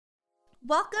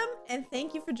Welcome and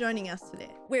thank you for joining us today.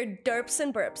 We're Derps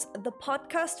and Burps, the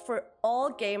podcast for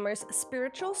all gamers,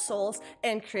 spiritual souls,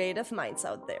 and creative minds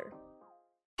out there.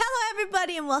 Hello,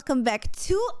 everybody, and welcome back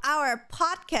to our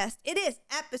podcast. It is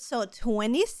episode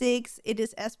 26. It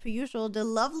is, as per usual, the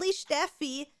lovely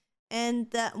Steffi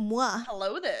and moi.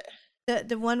 Hello there.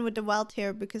 The one with the wild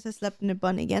hair because I slept in a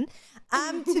bun again.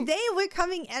 Today we're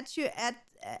coming at you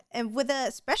with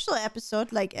a special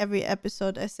episode. Like every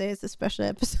episode I say is a special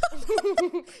episode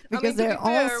because they're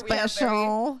all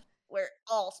special. We're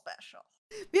all special.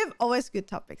 We have always good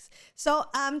topics. So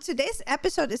today's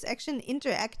episode is actually an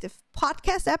interactive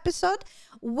podcast episode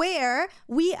where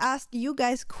we ask you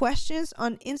guys questions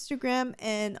on Instagram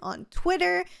and on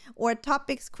Twitter, or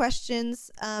topics, questions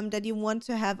that you want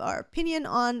to have our opinion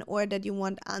on or that you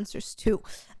want answers to.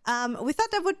 We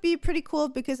thought that would be pretty cool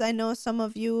because I know some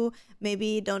of you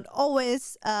maybe don't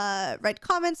always write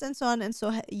comments and so on, and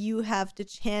so you have the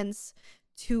chance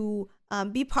to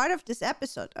be part of this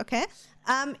episode, okay?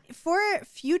 For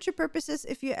future purposes,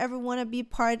 if you ever want to be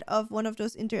part of one of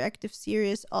those interactive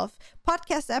series of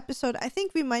podcast episode, I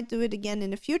think we might do it again in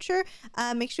the future.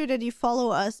 Make sure that you follow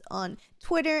us on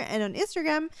Twitter and on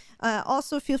Instagram.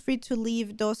 Also, feel free to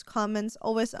leave those comments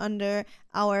always under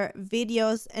our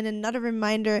videos. And another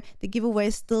reminder, the giveaway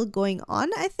is still going on,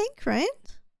 I think, right?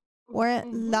 Or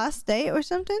last day or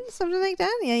something like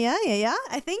that. Yeah,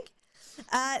 I think.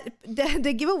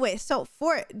 The giveaway. So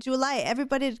for July,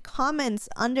 everybody that comments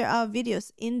under our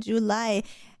videos in July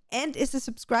and is a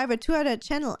subscriber to our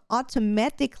channel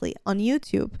automatically on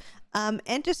YouTube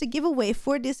enters a giveaway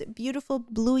for this beautiful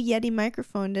Blue Yeti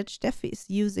microphone that Steffi is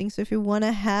using. So if you want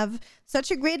to have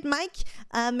such a great mic,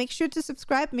 make sure to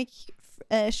subscribe. Make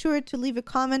sure to leave a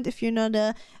comment. If you're not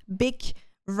a big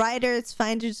writer, it's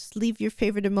fine to just leave your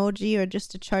favorite emoji or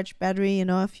just a charged battery. You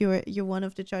know, if you're one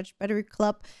of the charged battery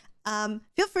club.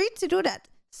 Feel free to do that.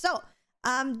 So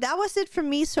that was it for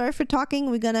me. Sorry for talking.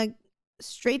 We're gonna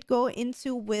straight go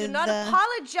into with do not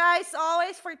apologize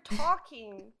always for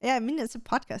talking. Yeah, I mean, it's a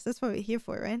podcast, that's what we're here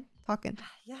for, right? Talking.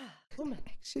 Yeah,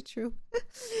 actually true.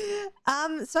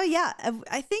 So yeah,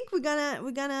 I think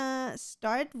we're gonna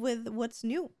start with what's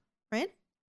new, right?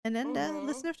 And then the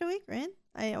listen of the week, right?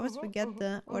 I always forget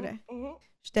the order.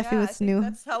 Steffi, what's new?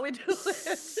 That's how we do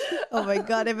it. Oh my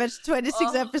god, I bet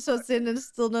 26 episodes in and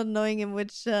still not knowing in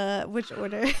which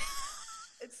order.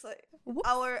 It's like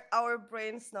our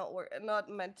brain's not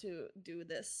meant to do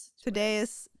this. Today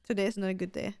is not a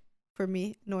good day for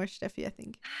me nor Steffi, I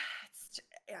think.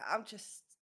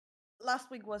 Last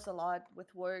week was a lot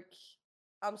with work.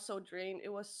 I'm so drained.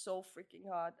 It was so freaking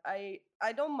hot. I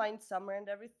don't mind summer and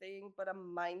everything, but I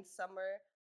mind summer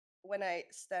when I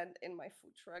stand in my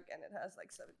food truck and it has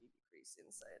like 70 degrees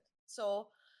inside. So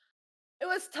it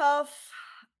was tough.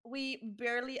 We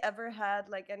barely ever had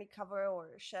like any cover or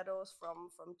shadows from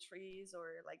trees or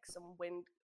like some wind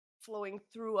flowing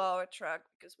through our truck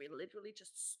because we literally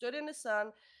just stood in the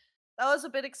sun. That was a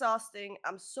bit exhausting.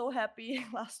 I'm so happy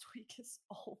last week is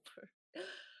over.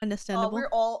 Understandable.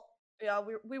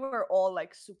 We were all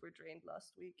like super drained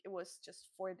last week. It was just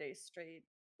 4 days straight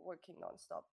working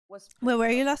nonstop. Where were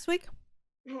you last week?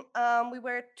 We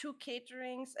were at 2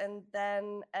 caterings and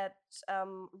then at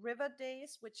River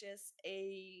Days, which is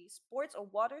a sports or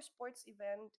water sports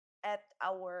event at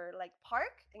our like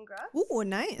park in Graz. Ooh,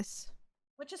 nice.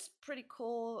 Which is pretty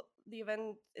cool. The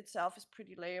event itself is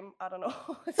pretty lame. I don't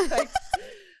know. It's like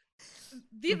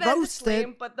the event is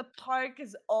lame, but the park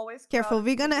is always careful. crowded.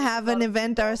 We're gonna have an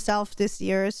event ourselves this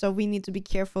year, so we need to be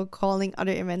careful calling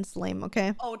other events lame,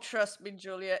 okay? Oh, trust me,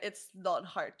 Julia, it's not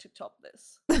hard to top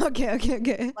this.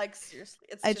 Okay. Like seriously,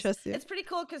 I trust you. It's pretty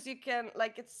cool because you can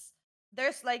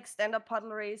there's like stand-up paddle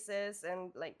races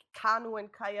and like canoe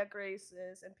and kayak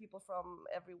races, and people from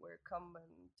everywhere come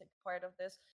and take part of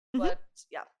this. But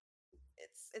yeah,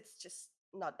 it's just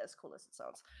not as cool as it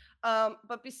sounds.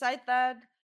 But beside that,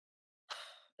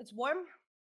 it's warm.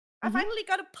 I finally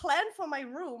got a plant for my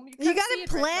room. You got a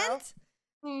plant?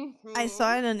 Right, I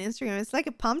saw it on Instagram. It's like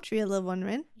a palm tree, a little one,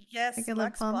 right? Yes, like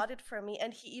Max bought it for me,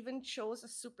 and he even chose a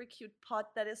super cute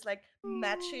pot that is like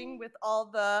matching with all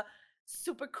the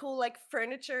super cool like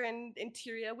furniture and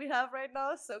interior we have right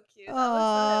now. So cute. I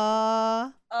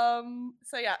was so happy.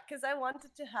 So yeah, because I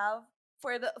wanted to have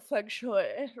for the feng shui,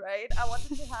 right? I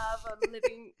wanted to have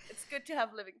it's good to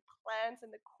have living plants in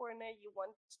the corner. You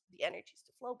want the energies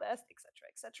to flow best,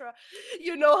 etc.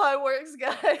 You know how it works,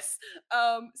 guys.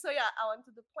 So yeah, I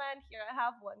wanted the plant. Here I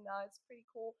have one now. It's pretty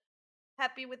cool.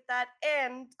 Happy with that.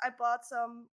 And I bought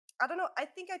some, I don't know, I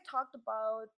think I talked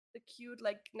about the cute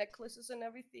like necklaces and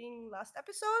everything last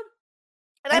episode.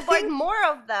 And I bought more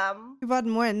of them. You bought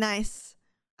more, nice.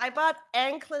 I bought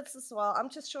anklets as well. I'm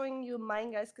just showing you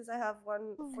mine, guys, because I have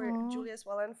one for Aw. Julia as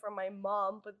well and for my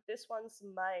mom, but this one's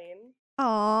mine.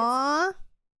 Aww.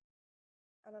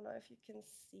 I don't know if you can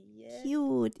see it.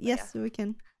 Cute. But yeah, Yes, we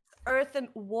can. Earth and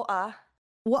water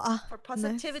Wow. for Nice.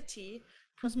 positivity,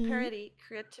 prosperity,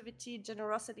 creativity,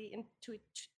 generosity,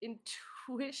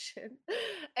 intuition,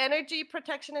 energy,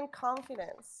 protection, and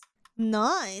confidence.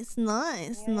 Nice.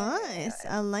 Yeah.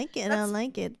 I like it. I That's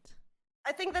like it.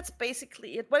 I think that's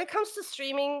basically it. When it comes to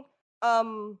streaming,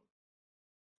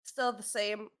 still the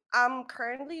same. I'm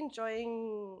currently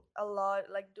enjoying a lot,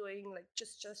 like doing like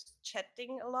just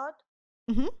chatting a lot.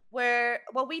 Mm-hmm. Where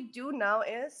what we do now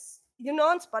is,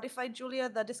 on Spotify, Julia,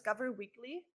 the Discover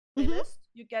Weekly Mm-hmm. playlist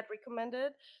you get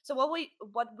recommended. So what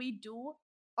we do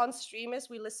on stream is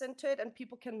we listen to it and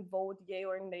people can vote yay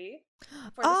or nay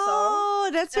for the song, Oh,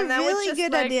 that's a and then we really just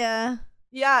good like idea.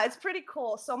 yeah, it's pretty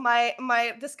cool. So my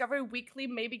Discovery Weekly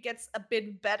maybe gets a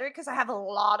bit better because I have a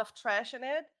lot of trash in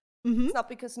it. Mm-hmm. It's not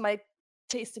because my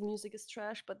taste in music is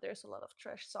trash, but there's a lot of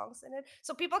trash songs in it.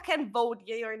 So people can vote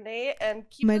yay or nay and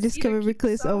keep My this, either Discover keep Weekly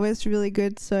the is songs. always really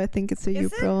good, so I think it's a you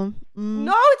Is it? problem.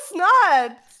 No, it's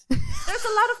not. There's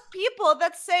a lot of people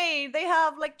that say they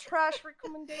have like trash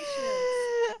recommendations.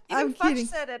 Even I'm Fudge kidding.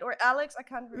 said it, or Alex. I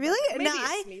can't remember. Really? Maybe No,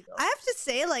 it's me though. I have to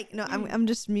say, like, no, I'm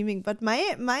just memeing, but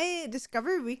my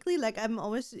Discover Weekly, like, I'm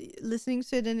always listening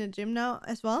to it in the gym now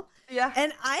as well. Yeah.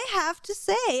 And I have to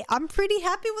say, I'm pretty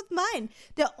happy with mine.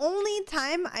 The only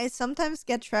time I sometimes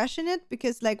get trash in it,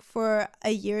 because like for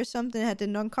a year or something, I had the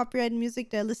non-copyrighted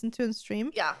music that I listened to on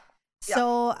stream. Yeah.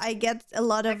 So I get a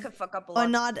lot I of, could fuck up a or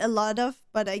lot. not a lot of,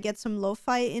 but I get some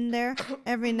lo-fi in there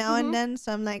every now and then.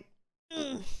 So I'm like,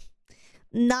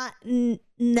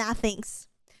 nothings.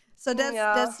 So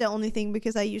that's the only thing,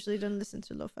 because I usually don't listen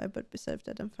to lo-fi, but besides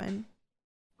that, I'm fine.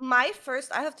 I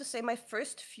have to say, my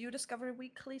first few Discovery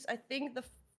Weeklies, I think the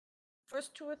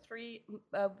first 2 or 3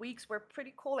 weeks were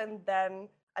pretty cool, and then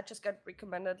I just got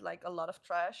recommended like a lot of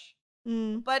trash.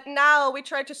 But now we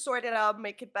try to sort it out,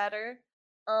 make it better.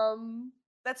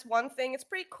 That's one thing. It's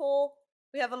pretty cool.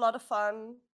 We have a lot of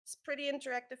fun. It's pretty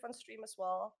interactive on stream as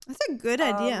well. That's a good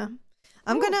idea.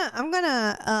 I'm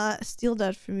gonna steal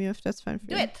that from you, if that's fine for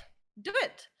you. Do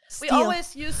it. Steal. We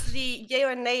always use the yay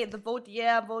or nay, the vote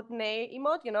yeah, vote nay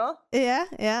emote, Yeah,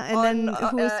 and then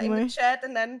who's in more? the chat,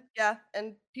 and then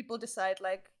and people decide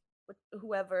like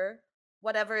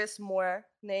whatever is more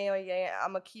nay or yay.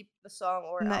 I'm gonna keep the song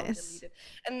or I'll delete it.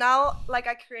 And now, like,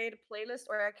 I created a playlist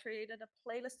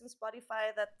in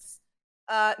Spotify that's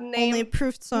named only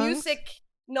approved songs.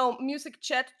 Music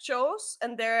chat shows,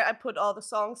 and there I put all the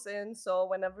songs in. So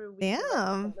whenever we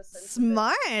listen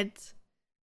smart. to it.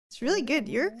 It's really good.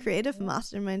 You're a creative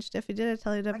mastermind, Steffi. Did I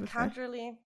tell you that before? I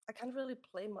can't really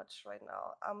play much right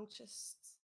now. I'm just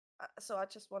so I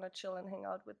just want to chill and hang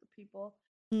out with the people.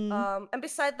 And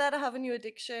beside that, I have a new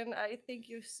addiction. I think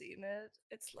you've seen it.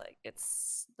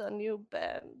 It's the new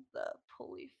band, the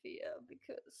Polyphia,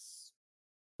 because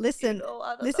listen,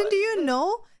 do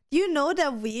you know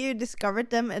that we discovered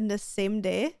them in the same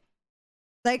day?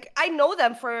 Like, I know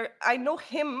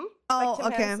him. Oh, like Tim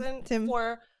okay. Hansen, Tim.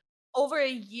 for over a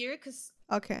year, because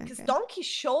Donkey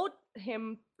showed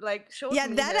him, yeah,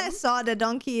 that him. I saw. The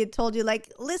Donkey told you,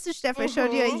 like, listen, Steph, I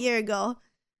showed you a year ago.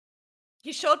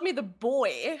 He showed me the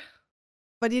boy,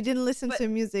 but you didn't listen to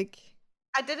music.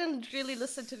 I didn't really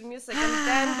listen to the music, and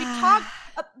then we talked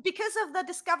because of the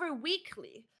Discover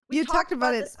Weekly. You talked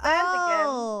about it. This band again.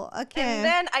 Okay. And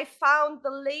then I found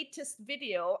the latest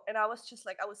video, and I was just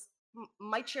like,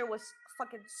 my chair was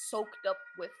fucking soaked up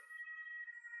with.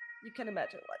 You can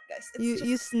imagine what, guys. It's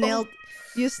you snailed.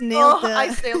 You snailed. I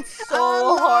snailed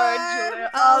so hard,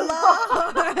 Julia.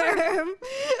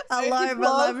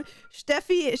 Alarm!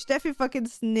 Steffi fucking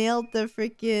snailed the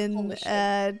freaking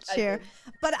chair.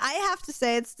 But I have to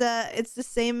say, it's the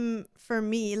same for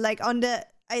me. Like,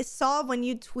 I saw when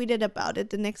you tweeted about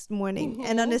it the next morning,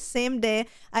 and on the same day,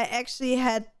 I actually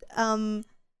had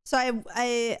so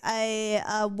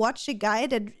I watch a guy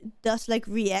that does like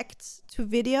reacts to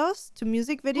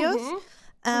music videos.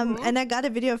 And I got a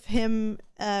video of him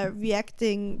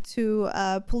reacting to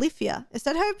Polyphia. Is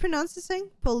that how you pronounce this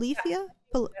thing? Polyphia?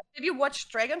 Did you watch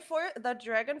the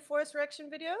Dragon Force reaction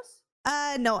videos?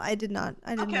 No, I did not.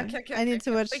 I need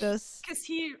to watch those. Because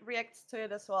he reacts to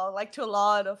it as well, like to a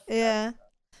lot of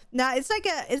No, it's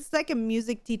like a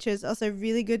music teacher. Is also a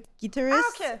really good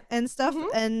guitarist and stuff.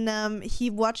 And he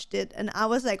watched it, and I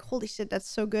was like, holy shit, that's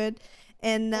so good.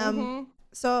 And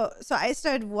so I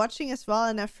started watching as well,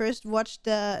 and I first watched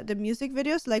the music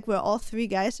videos, like where all 3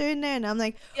 guys are in there, and I'm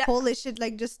like, holy shit,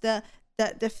 like just the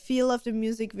the feel of the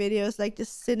music videos, like the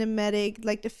cinematic,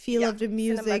 like the feel of the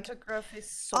music. Cinematography is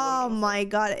so Oh amazing. my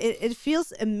god, it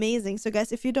feels amazing. So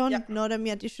guys, if you don't Yeah. know them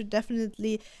yet, you should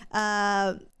definitely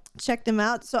check them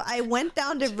out. So I went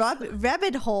down the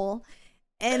rabbit hole,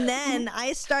 and then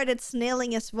I started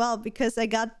snailing as well, because I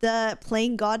got the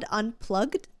Playing God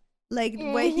Unplugged, like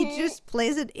where he just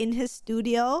plays it in his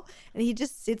studio and he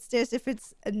just sits there as if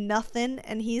it's nothing,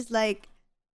 and he's like,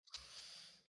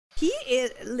 he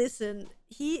is, listen,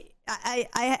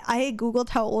 I googled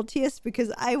how old he is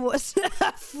because I was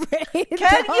afraid.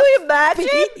 Can you imagine?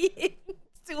 Being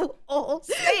too old.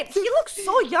 Wait, he looks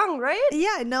so young, right?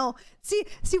 Yeah, I know. See,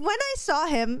 when I saw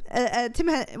him,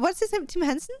 what's his name? Tim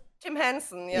Henson? Tim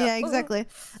Henson, yeah. Yeah, exactly.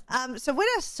 So when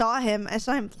I saw him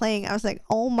playing, I was like,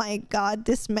 oh my god,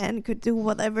 this man could do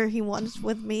whatever he wants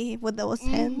with me with those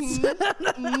hands.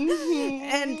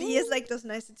 And he has like those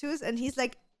nice tattoos, and he's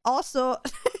like also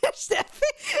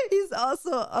he's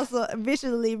also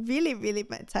visually really, really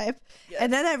my type. Yes,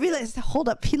 And then I realized, hold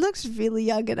up, he looks really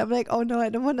young, and I'm like, oh no, I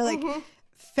don't want to like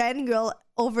fangirl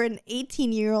over an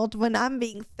 18-year-old when I'm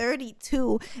being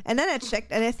 32. And then I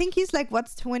checked, and I think he's like,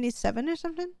 what's 27 or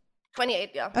something?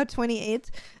 28, yeah. Oh,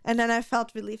 28. And then I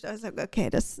felt relieved. I was like, okay,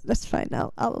 that's fine.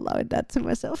 I'll allow that to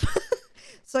myself.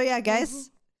 So yeah,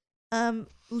 guys,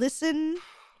 listen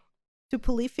to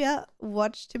Polyphia,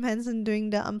 watch Tim Henson doing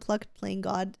the Unplugged Playing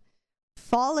God,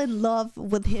 fall in love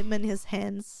with him and his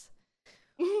hands.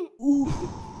 Ooh.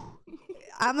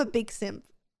 I'm a big simp.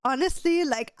 Honestly,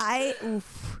 like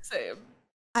Same.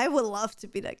 I would love to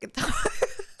be that guitar.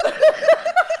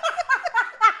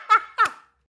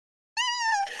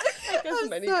 As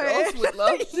many girls would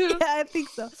love to. Yeah, I think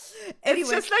so. Anyway. It's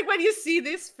just like when you see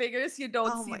these figures, you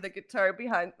don't Oh see my- the guitar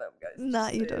behind them, guys. No,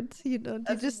 Just you saying. don't. You don't.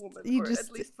 As You a just woman, you or just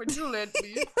at least for Julia and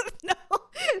me. no.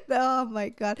 Oh my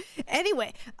god.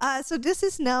 Anyway, so this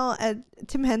is now a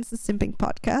Tim Henson simping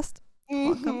podcast.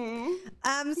 Welcome.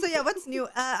 So yeah, what's new?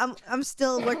 I'm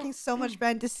still working so much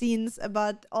behind the scenes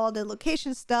about all the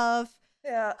location stuff.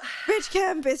 Yeah. Bridge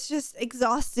camp is just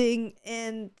exhausting,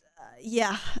 and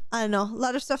yeah, I don't know, a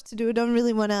lot of stuff to do. Don't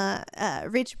really want to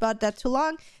reach about that too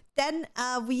long. Then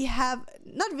we have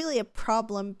not really a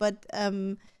problem, but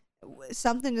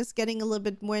something that's getting a little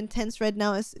bit more intense right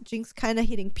now is Jinx kind of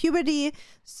hitting puberty,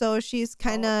 so she's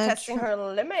kind of testing her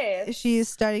limits. She's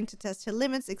starting to test her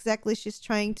limits. Exactly, she's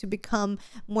trying to become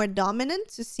more dominant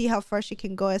to see how far she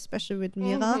can go, especially with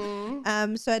Mira.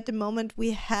 So at the moment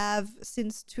we have,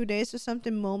 since 2 days or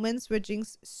something, moments where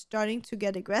Jinx starting to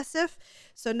get aggressive.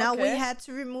 So now we had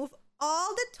to remove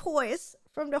all the toys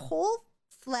from the whole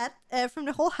flat, from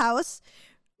the whole house,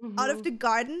 out of the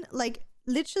garden. Like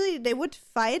literally they would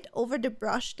fight over the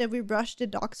brush that we brush the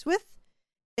dogs with.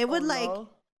 They would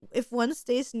if one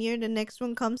stays near, the next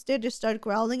one comes there, they start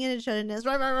growling at each other, and there's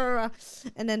rah, rah, rah, rah,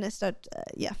 and then they start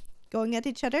going at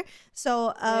each other.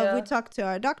 So we talked to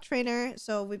our dog trainer,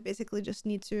 so we basically just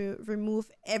need to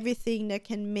remove everything that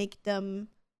can make them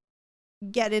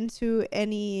get into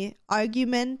any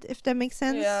argument, if that makes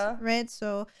sense. Right?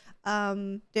 So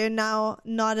they're now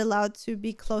not allowed to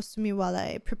be close to me while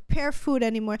I prepare food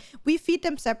anymore. We feed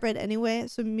them separate anyway,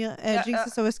 so Jinx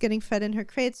is always getting fed in her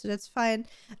crate, so that's fine.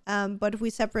 But we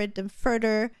separate them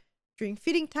further during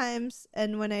feeding times,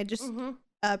 and when I just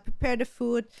prepare the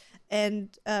food,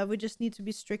 and we just need to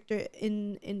be stricter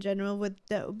in general with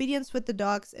the obedience with the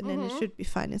dogs, and then it should be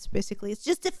fine. It's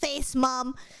just a face,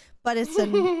 mom. But it's a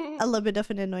little bit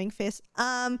of an annoying face.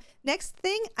 Next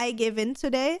thing, I gave in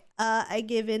today. I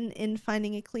gave in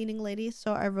finding a cleaning lady.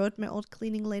 So I wrote my old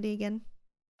cleaning lady again.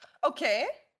 Okay.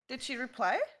 Did she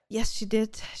reply? Yes, she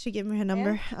did. She gave me her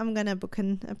number. Yeah. I'm gonna book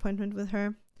an appointment with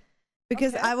her.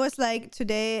 Because I was like,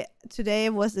 today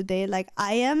was the day, like,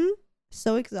 I am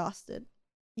so exhausted.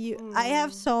 I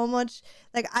have so much,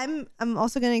 like, I'm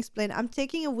also gonna explain. I'm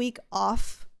taking a week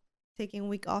off.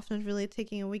 Not really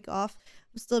taking a week off.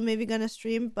 I'm still maybe gonna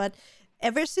stream, but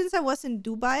ever since I was in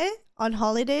Dubai on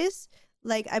holidays,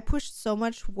 like, I pushed so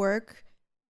much work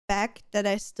back that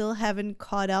I still haven't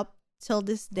caught up till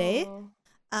this day.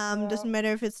 Doesn't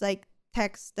matter if it's like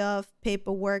tech stuff,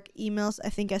 paperwork, emails. I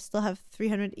think I still have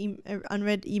 300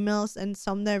 unread emails, and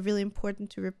some that are really important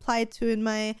to reply to in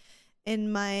my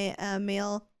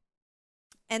mail,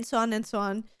 and so on and so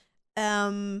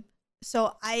on.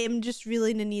 So I am just really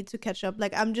in the need to catch up.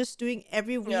 Like, I'm just doing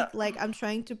every week, like, I'm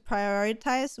trying to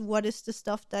prioritize what is the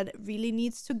stuff that really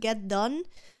needs to get done,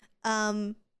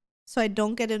 so I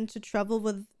don't get into trouble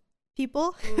with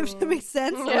people, if that makes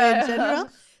sense, or in general.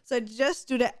 So I just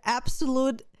do the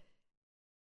absolute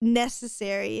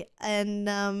necessary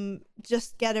and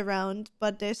just get around.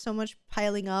 But there's so much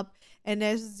piling up, and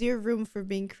there's zero room for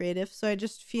being creative. So I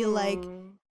just feel like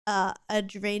a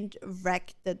drained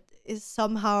wreck that is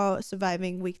somehow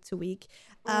surviving week to week.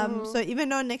 So even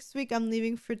though next week I'm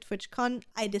leaving for TwitchCon,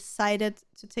 I decided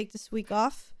to take this week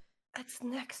off. It's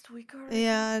next week already.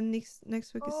 Yeah,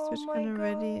 next week is TwitchCon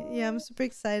already. Yeah, I'm super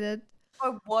excited.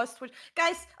 Or was Twitch,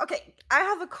 guys? Okay, I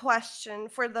have a question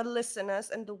for the listeners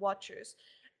and the watchers.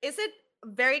 Is it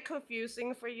very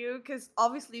confusing for you? Because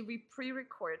obviously we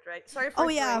pre-record, right? Sorry for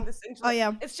throwing this into.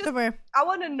 It's just I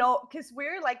want to know because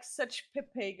we're like such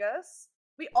pepegas.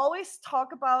 We always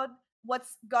talk about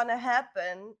what's gonna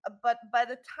happen, but by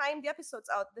the time the episode's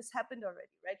out, this happened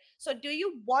already, right? So do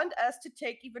you want us to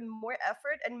take even more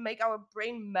effort and make our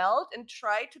brain melt and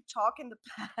try to talk in the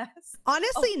past?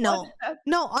 Honestly, no.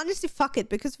 No, honestly, fuck it,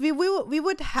 because we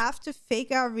would have to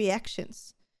fake our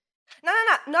reactions. No,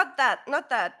 not that.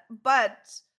 But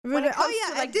when it comes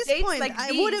to, like, at this dates point, like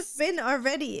I would have been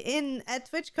already at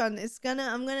TwitchCon.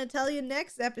 I'm gonna tell you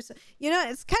next episode. You know,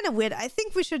 it's kind of weird. I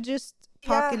think we should just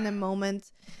talk in the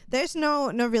moment. There's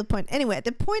no real point. Anyway,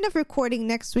 the point of recording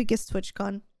next week is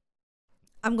TwitchCon.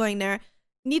 I'm going there.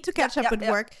 Need to catch up with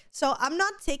work. So I'm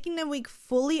not taking the week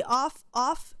fully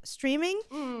off streaming.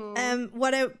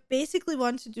 What I basically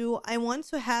want to do, I want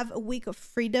to have a week of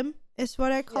freedom, is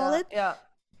what I call it. Yeah.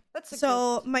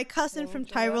 So my cousin from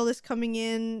Tyrol is coming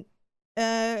in.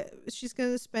 She's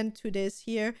gonna spend 2 days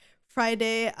here.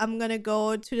 Friday, I'm gonna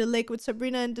go to the lake with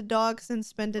Sabrina and the dogs and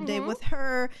spend a day with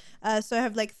her. So I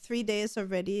have like 3 days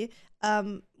already,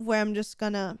 where I'm just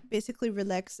gonna basically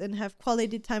relax and have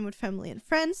quality time with family and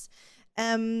friends.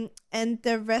 And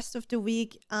the rest of the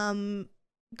week, I'm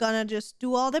gonna just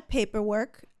do all the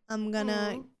paperwork. I'm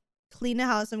gonna clean the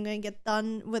house. I'm gonna get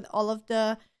done with all of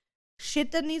the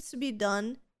shit that needs to be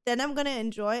done. Then I'm gonna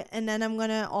enjoy, and then I'm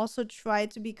gonna also try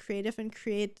to be creative and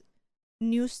create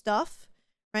new stuff,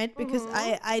 right? Because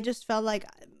I just felt like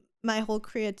my whole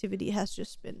creativity has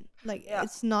just been like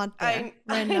it's not there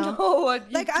right now. Know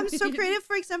what you I'm so creative,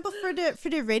 for example, for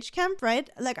the Rage Camp, right?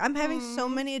 Like I'm having so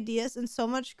many ideas and so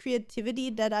much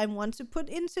creativity that I want to put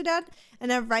into that,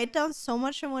 and I write down so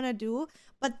much I want to do,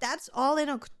 but that's all in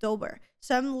October.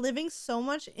 So I'm living so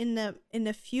much in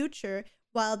the future,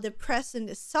 while the present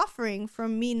is suffering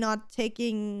from me not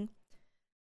taking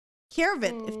care of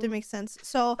it, if that makes sense.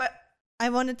 So I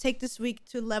want to take this week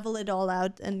to level it all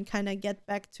out and kind of get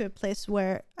back to a place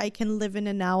where I can live in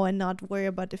the now and not worry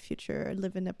about the future or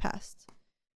live in the past.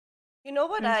 You know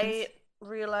what I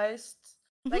realized?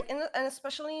 Like, and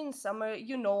especially in summer,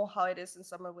 you know how it is in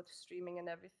summer with streaming and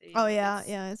everything. Oh, yeah,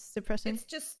 it's depressing. It's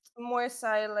just more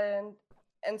silent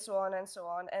and so on and so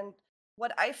on. And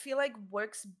what I feel like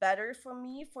works better for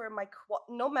me, for my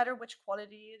no matter which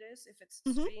quality it is, if it's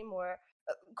stream or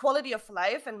quality of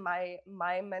life and my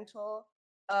mental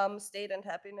state and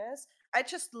happiness, I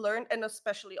just learned, and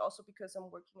especially also because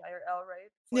I'm working IRL,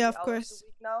 right? 40 of hours course. a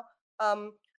week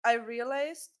now. I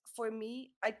realized for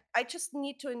me, I just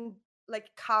need to like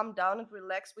calm down and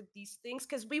relax with these things,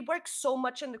 because we work so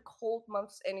much in the cold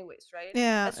months anyways, right?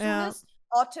 As soon as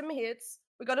autumn hits,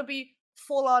 we're gonna be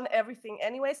full on everything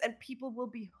anyways, and people will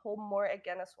be home more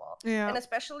again as well. And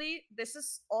especially this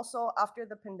is also after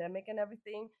the pandemic and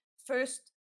everything,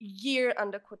 first year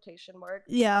under quotation mark,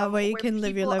 where you can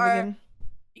live your life again.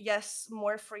 Yes,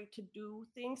 more free to do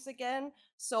things again.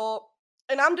 So,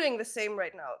 and I'm doing the same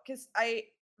right now, because I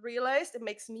realized it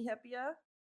makes me happier.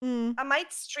 I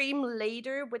might stream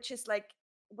later,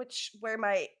 where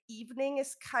my evening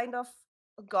is kind of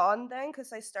gone then,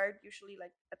 because I start usually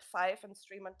like at 5 and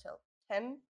stream until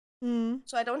 10.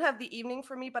 So I don't have the evening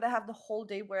for me, but I have the whole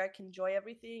day where I can enjoy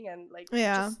everything and like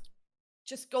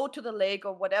just go to the lake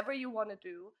or whatever you want to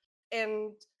do.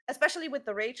 And especially with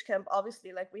the Rage Camp,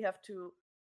 obviously, like we have to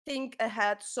think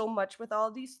ahead so much with all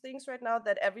these things right now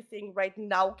that everything right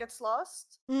now gets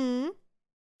lost.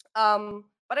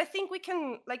 But I think we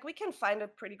can find a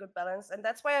pretty good balance, and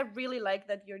that's why I really like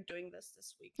that you're doing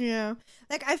this week. Yeah,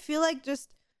 like I feel like just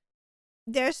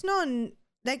there's no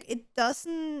like, it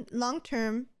doesn't long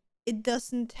term, it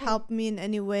doesn't help me in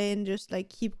any way, and just like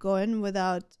keep going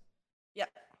without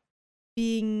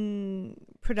being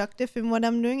productive in what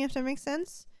I'm doing, if that makes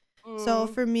sense. So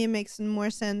for me, it makes more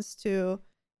sense to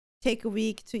take a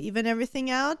week to even everything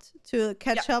out, to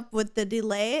catch up with the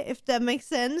delay, if that makes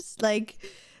sense. Like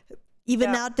even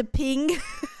out the ping,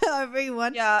 however you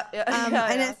want.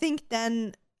 And I think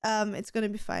then it's gonna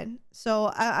be fine.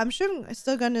 So I'm sure I'm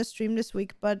still gonna stream this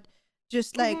week, but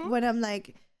just like when I'm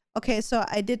like, okay, so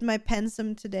I did my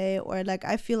pensum today, or like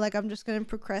I feel like I'm just gonna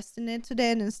procrastinate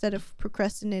today, and instead of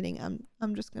procrastinating,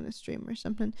 I'm just gonna stream or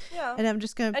something. And I'm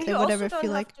just gonna play whatever I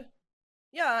feel like.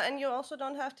 Yeah, and you also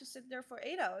don't have to sit there for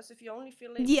 8 hours if you only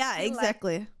Yeah, feel like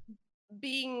exactly.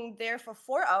 being there for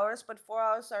 4 hours, but 4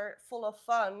 hours are full of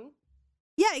fun.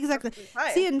 Yeah, exactly.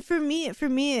 Perfectly See, fine. and for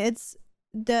me, it's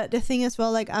the thing as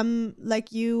well. Like I'm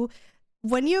like you,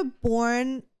 when you're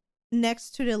born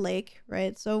next to the lake,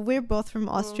 right? So we're both from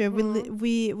Austria. Mm-hmm.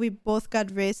 We both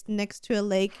got raised next to a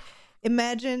lake.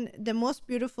 Imagine the most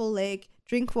beautiful lake,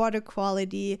 drink water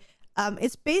quality.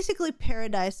 It's basically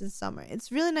paradise in summer.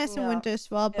 It's really nice in Yeah. winter as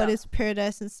well, but Yeah. it's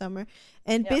paradise in summer.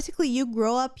 And Yeah. basically, you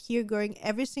grow up here, going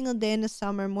every single day in the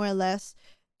summer, more or less,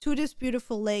 to this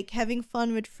beautiful lake, having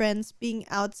fun with friends, being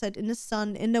outside in the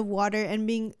sun, in the water, and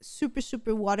being super,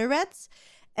 super water rats.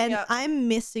 And Yeah. I'm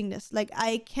missing this. Like,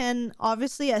 I can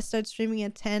obviously, I start streaming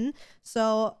at 10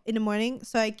 so in the morning,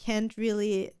 so I can't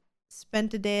really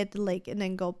spend the day at the lake and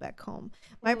then go back home.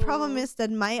 My problem Mm. is that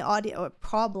my audio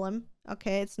problem,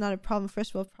 okay, it's not a problem,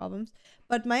 first world problems,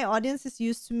 but my audience is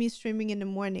used to me streaming in the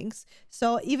mornings.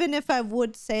 So even if I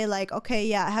would say, like, okay,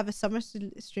 yeah, I have a summer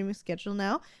streaming schedule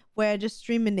now, where I just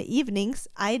stream in the evenings,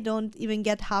 I don't even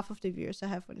get half of the viewers I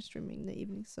have when streaming in the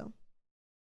evenings. So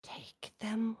Take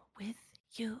them with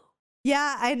you.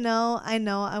 yeah, I know.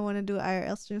 I want to do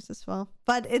IRL streams as well,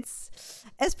 but it's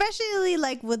especially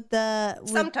like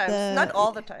Sometimes, not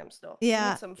all the times though. You need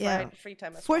yeah, some yeah, free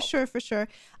time as for well. sure, for sure.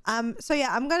 So yeah,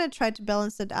 I'm gonna try to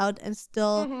balance it out and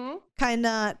still Mm-hmm. kind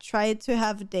of try to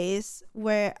have days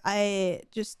where I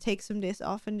just take some days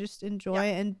off and just enjoy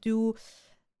Yeah. and do,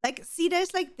 like, see,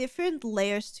 there's like different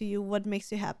layers to you, what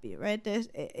makes you happy, right?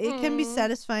 It can be Mm.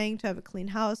 satisfying to have a clean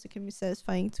house, it can be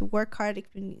satisfying to work hard,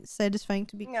 it can be satisfying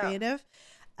to be Yeah. creative.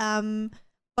 um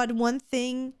but one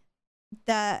thing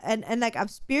that, and like, I'm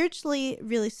spiritually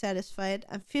really satisfied,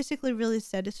 I'm physically really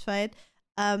satisfied,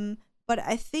 um but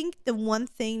I think the one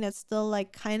thing that's still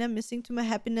like kind of missing to my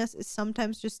happiness is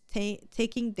sometimes just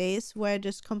taking days where I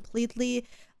just completely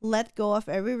let go of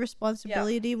every Yeah.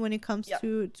 responsibility when it comes Yeah.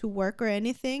 to work or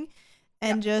anything, Yeah.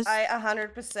 and just, I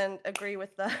 100% agree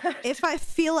with that. if I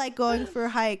feel like going for a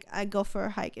hike, I go for a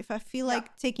hike. If I feel Yeah. like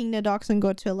taking the dogs and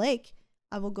go to a lake,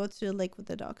 I will go to the lake with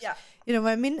the dogs. Yeah. You know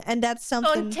what I mean? And that's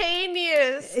something.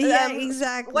 Spontaneous. Yeah, What's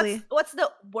exactly. what's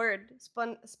the word?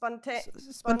 Spon.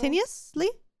 Spontaneously?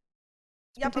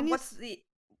 Yeah, but Spontaneous?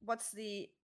 what's the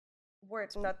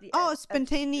word? Not the Oh, adjective.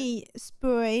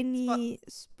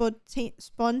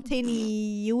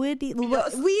 spontaneity.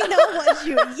 Yes. We know what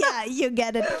you. Yeah, you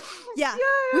get it. Yeah,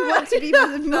 we want to be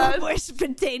more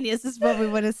spontaneous. Is what we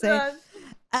want to say.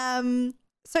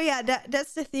 So yeah,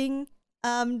 that's the thing.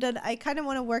 That I kind of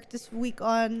want to work this week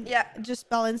on. Yeah. Just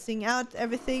balancing out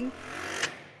everything.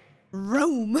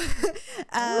 Rome.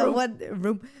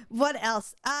 What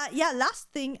else? Yeah, last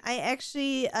thing, I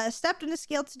actually stepped on the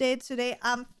scale today.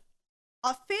 I'm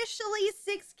officially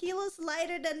 6 kilos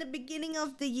lighter than the beginning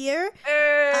of the year.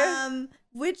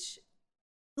 Which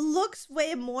looks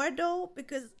way more though,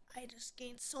 because I just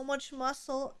gained so much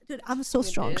muscle. Dude, I'm so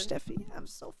strong, Steffi. I'm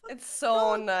so fucking It's so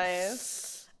strong.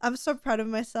 nice. I'm so proud of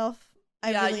myself.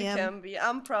 I Yeah, really you am. can be.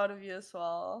 I'm proud of you as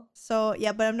well. So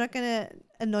yeah, but I'm not gonna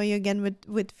annoy you again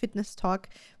with fitness talk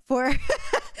for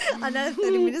another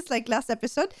 30 minutes like last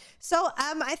episode. So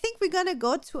I think we're gonna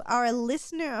go to our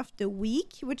listener of the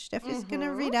week, which Steph is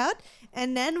gonna read out,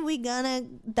 and then we're gonna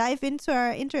dive into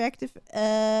our interactive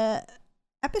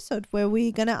episode where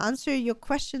we're gonna answer your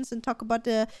questions and talk about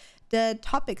the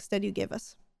topics that you gave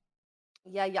us.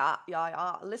 Yeah.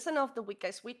 Listener of the week,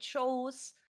 guys. We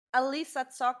chose Alisa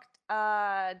Zocht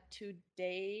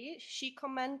today. She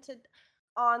commented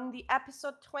on the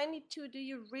episode 22, Do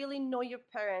You Really Know Your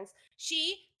Parents?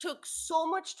 She took so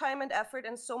much time and effort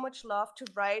and so much love to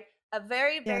write a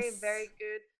very, very, Yes. very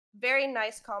good, very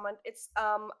nice comment. It's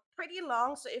pretty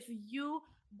long, so if you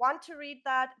want to read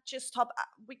that, just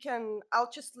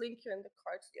I'll just link you in the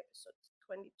cards the episode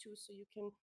 22, so you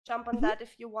can jump on that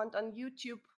if you want on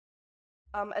YouTube.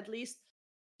 At least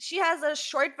she has a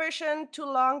short version, too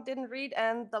long, didn't read,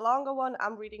 and the longer one,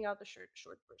 I'm reading out the short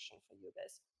version for you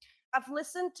guys. I've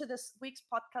listened to this week's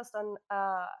podcast on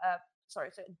sorry,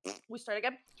 we start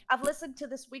again. I've listened to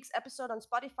this week's episode on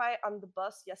Spotify on the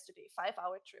bus yesterday,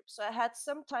 5-hour trip. So I had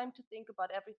some time to think about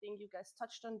everything you guys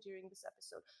touched on during this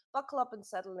episode. Buckle up and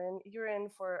settle in. You're in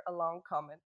for a long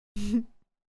comment.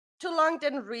 Too long,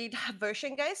 didn't read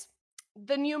version, guys.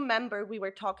 The new member we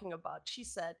were talking about, she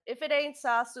said, if it ain't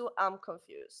Sasu, I'm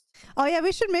confused. Oh yeah,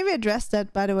 we should maybe address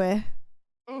that, by the way.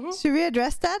 Should we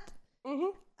address that?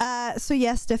 So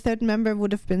yes, the third member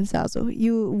would have been Sasu.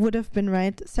 You would have been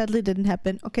right. Sadly, didn't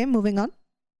happen. Okay, moving on.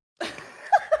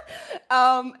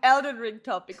 Elden Ring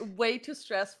topic, way too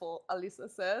stressful, Alisa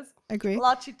says. Agree.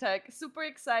 Logitech, super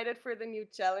excited for the new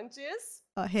challenges.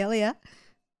 Oh, hell yeah.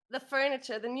 The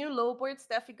furniture, the new lowboard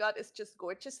Steffi got is just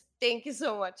gorgeous. Thank you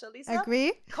so much, Elisa.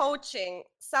 Agree? Coaching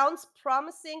sounds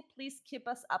promising. Please keep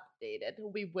us updated.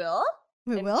 We will.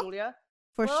 We And will, Julia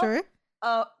for will. sure.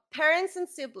 Parents and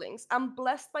siblings. I'm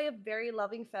blessed by a very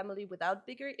loving family without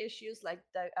bigger issues like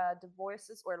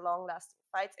divorces or long-lasting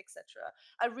fights, etc.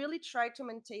 I really try to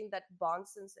maintain that bond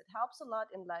since it helps a lot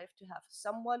in life to have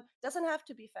someone, doesn't have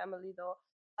to be family though,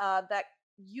 that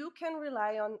you can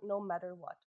rely on no matter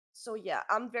what. So yeah,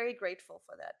 I'm very grateful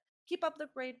for that. Keep up the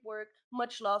great work.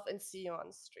 Much love and see you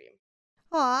on stream.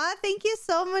 Aw, thank you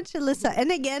so much, Alyssa.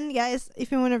 And again, guys,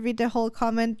 if you want to read the whole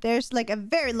comment, there's like a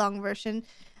very long version.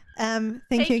 Thank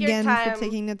Take you your again time. for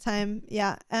taking the time.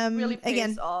 Yeah. Really pays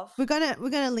Again, off. we're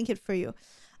gonna link it for you.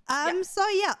 Yeah. So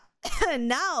yeah,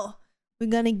 now we're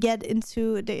gonna get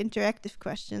into the interactive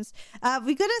questions.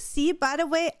 We're gonna see, by the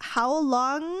way, how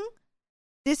long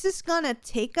this is gonna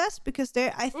take us, because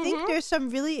I think there's some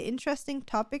really interesting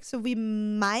topics, so we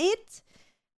might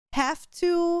have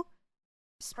to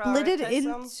split it Prioritize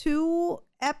some. into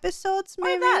episodes, Why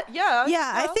maybe. that? Yeah.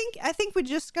 Yeah, I think we're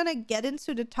just gonna get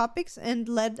into the topics and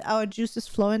let our juices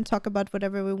flow and talk about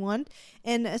whatever we want.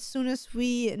 And as soon as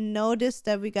we notice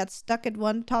that we got stuck at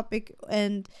one topic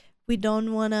and we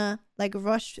don't wanna like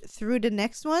rush through the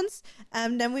next ones,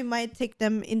 then we might take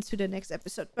them into the next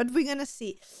episode. But we're gonna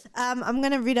see. I'm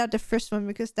gonna read out the first one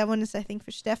because that one is, I think,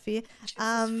 for Steffi.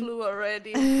 Jesus flew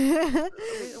already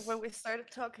when we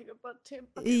started talking about Tim.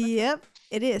 Okay, Yep,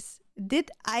 it is.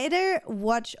 Did either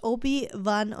watch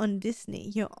Obi-Wan on Disney?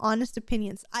 Your honest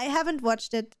opinions. I haven't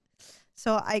watched it,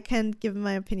 so I can't give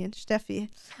my opinion. Steffi,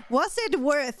 was it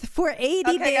worth for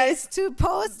 80 days guys, to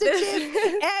post the gif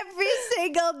every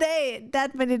single day?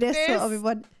 That many days for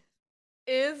Obi-Wan.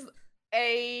 Is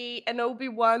an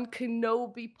Obi-Wan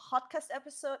Kenobi podcast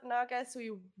episode now, guys, so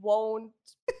we won't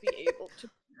be able to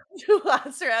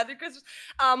answer other questions.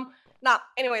 Now,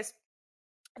 anyways,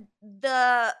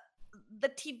 the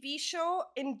TV show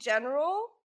in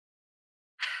general,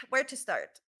 where to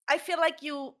start? I feel like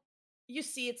you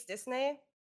see it's Disney,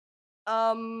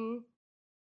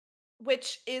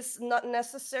 which is not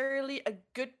necessarily a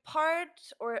good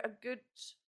part or a good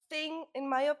thing in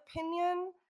my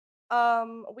opinion.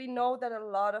 We know that a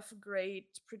lot of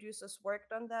great producers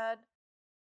worked on that.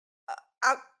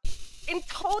 In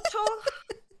total,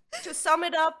 to sum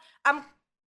it up,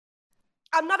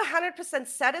 I'm not 100%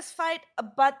 satisfied,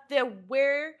 but there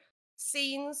were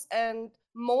scenes and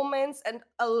moments and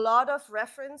a lot of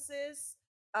references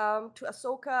to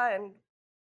Ahsoka, and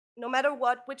no matter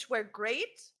what, which were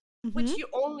great, which you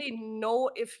only know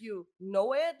if you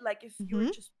know it. Like if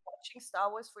you're just watching Star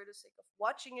Wars for the sake of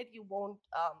watching it, you won't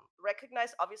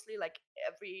recognize, obviously, like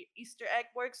every Easter egg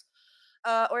works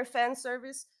or fan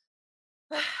service.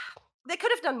 They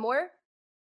could have done more.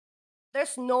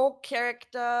 There's no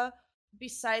character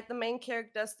beside the main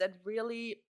characters that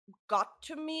really got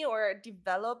to me or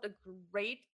developed a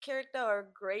great character or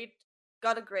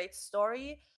got a great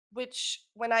story, which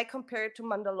when I compare it to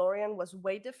Mandalorian was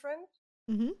way different.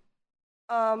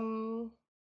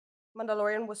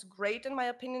 Mandalorian was great in my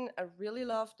opinion. I really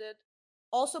loved it.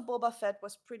 Also, Boba Fett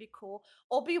was pretty cool.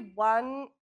 Obi-Wan,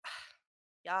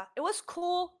 yeah, it was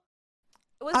cool.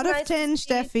 It was out nice of 10,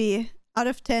 Steffi. Out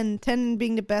of 10, 10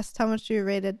 being the best, how much do you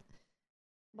rate it?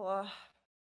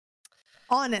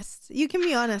 Honest. You can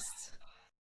be honest.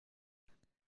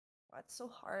 That's so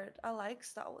hard. I like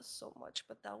Star Wars so much,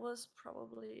 but that was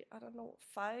probably, I don't know,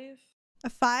 5. A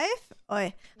 5?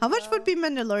 Oi. How much would be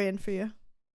Mandalorian for you?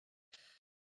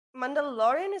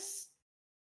 Mandalorian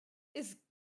is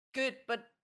good, but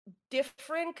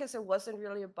different because it wasn't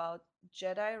really about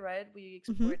Jedi, right? We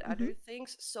explored other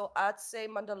things. So I'd say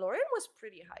Mandalorian was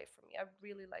pretty high for me. I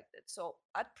really liked it. So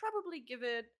I'd probably give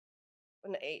it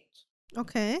an 8.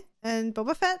 Okay. And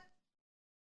Boba Fett?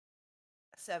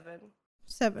 7.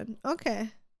 7.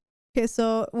 Okay. Okay,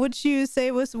 so would you say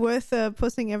it was worth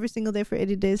posting every single day for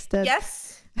 80 days?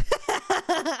 Yes.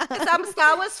 Because I'm a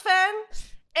Star Wars fan,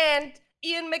 and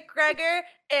Ian McGregor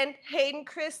and Hayden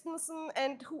Christensen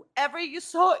and whoever you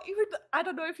saw, even I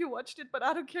don't know if you watched it, but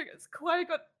I don't care. It's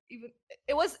Qui-Gon. Even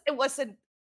it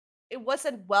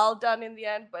wasn't well done in the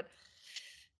end, but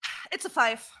it's a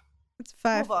 5. It's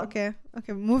 5. Okay.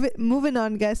 Moving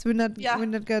on, guys. We're not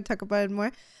gonna talk about it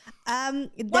more.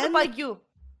 What about you?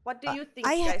 What do you think,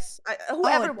 guys?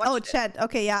 Whoever watched it. Chat.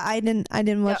 Okay, yeah, I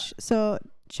didn't watch. Yeah. So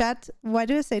chat. Why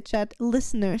do I say chat?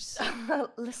 Listeners.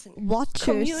 Listeners.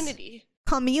 Watchers.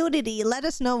 Community. Let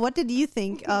us know, what did you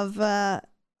think of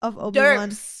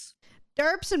Obi-Wan?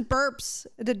 Derps and burps.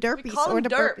 The derpies or the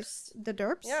derps. Burpies. The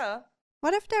derps? Yeah.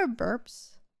 What if they're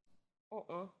burps?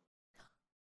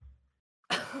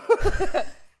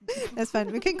 That's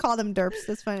fine. We can call them derps.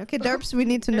 That's fine. Okay, derps. We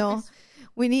need to know. Derpies.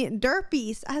 We need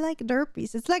derpies. I like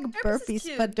derpies. It's like Derpies is burpees,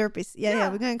 cute. but derpies. Yeah, Yeah.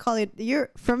 we're gonna call it. You're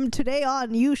from today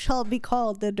on. You shall be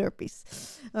called the derpies.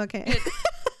 Okay.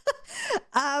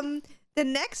 The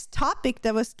next topic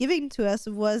that was given to us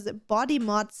was body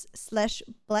mods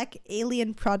 / Black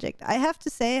Alien Project. I have to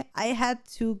say, I had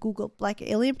to Google Black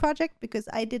Alien Project because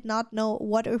I did not know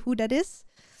what or who that is.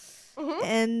 Mhm.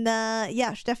 And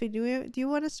yeah, Steffi, do you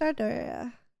want to start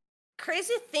or?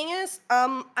 Crazy thing is,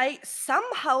 I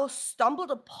somehow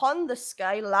stumbled upon this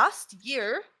guy last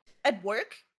year at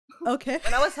work Okay.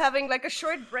 when I was having like a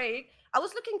short break. I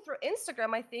was looking through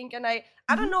Instagram, I think, and I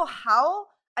Mhm. don't know how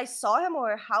I saw him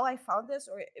or how I found this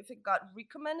or if it got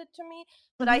recommended to me,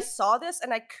 but I saw this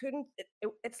and I couldn't.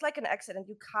 It's like an accident.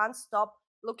 You can't stop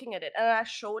looking at it. And I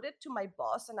showed it to my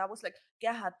boss, and I was like,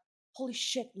 "Gerhard, holy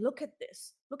shit! Look at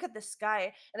this! Look at this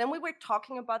guy!" And then we were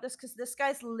talking about this because this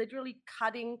guy's literally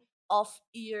cutting off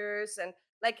ears and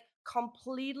like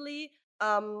completely.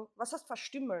 Was heißt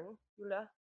verstümmeln, Julia?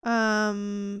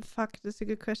 Fuck, that's a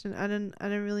good question. I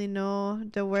don't really know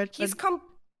the word, He's but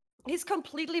he's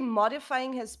completely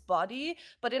modifying his body,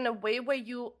 but in a way where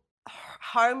you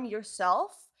harm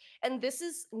yourself, and this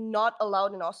is not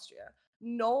allowed in Austria.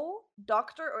 No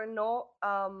doctor or no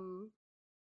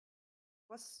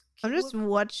what's I'm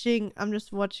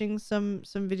just watching some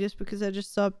videos because I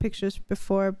just saw pictures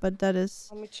before, but that is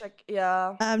let me check.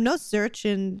 Yeah. no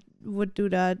surgeon would do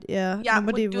that. Yeah, Yeah,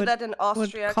 nobody would do that in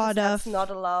Austria because cut that's off. not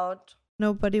allowed.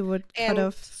 Nobody would cut And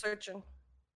off. surgeon.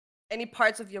 Any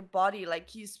parts of your body. Like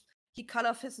he cut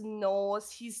off his nose,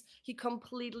 he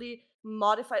completely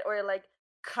modified or like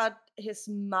cut his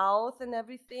mouth and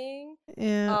everything.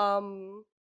 Yeah, Um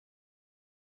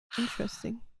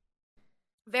interesting.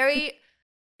 very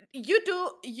you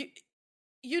do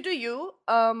you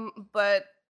but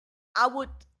I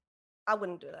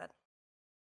wouldn't do that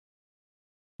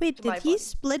Wait, to did my he body.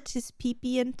 split his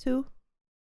pee in two?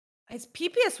 His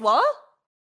pee as well?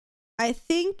 I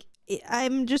think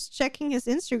I'm just checking his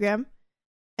Instagram,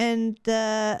 and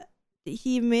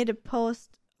he made a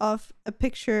post of a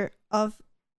picture of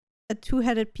a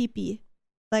two-headed pee,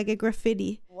 like a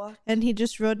graffiti, What? and he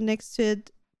just wrote next to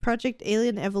it, "Project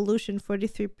Alien Evolution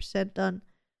 43% done."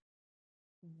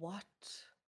 What?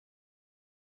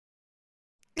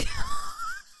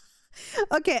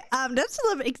 Okay, that's a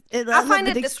little, I find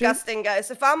it bit extreme. disgusting,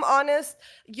 guys. If I'm honest,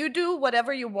 you do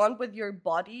whatever you want with your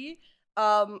body.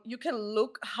 You can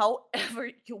look however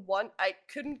you want. I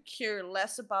couldn't care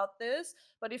less about this.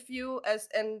 But if you as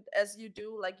you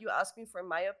do, like you ask me for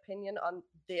my opinion on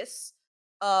this,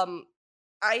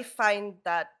 I find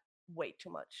that way too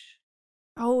much.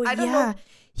 Oh I don't yeah, know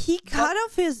he cut what.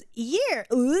 off his ear.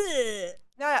 Ugh.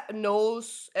 Yeah,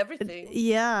 nose, everything.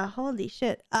 Yeah, holy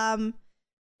shit.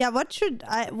 Yeah,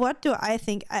 what do I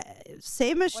think?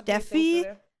 Same as What do you think, Steffi.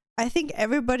 Julia? I think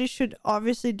everybody should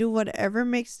obviously do whatever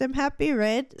makes them happy,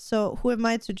 right? So who am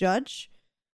I to judge?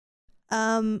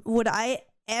 Would I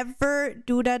ever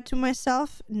do that to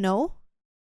myself? No.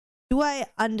 Do I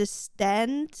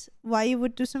understand why you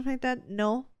would do something like that?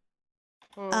 No.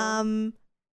 Hmm.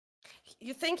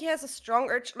 You think he has a strong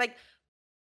urge? Like,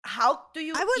 how do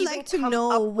you? I would even like to come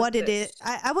know up with what it is. this?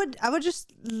 I would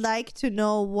just like to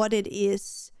know what it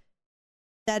is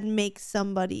that makes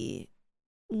somebody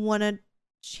want to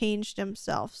change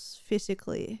themselves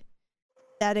physically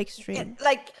that extreme.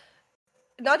 Like,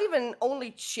 not even only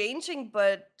changing,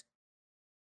 but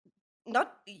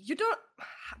not you don't.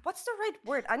 What's the right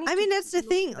word? I mean, that's the look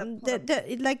thing. that up.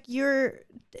 That like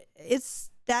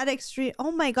it's that extreme.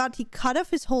 Oh my god, he cut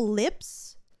off his whole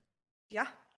lips. Yeah.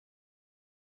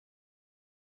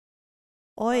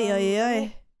 Oi, oi, Let oi.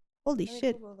 me- Holy let me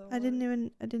shit. Google the I didn't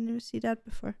word. even see that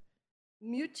before.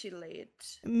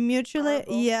 Mutilate. Mutilate.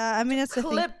 Horrible. Yeah, I mean, that's the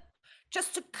thing. Clip,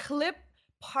 just to clip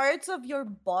parts of your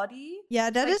body. Yeah,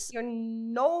 that like is. your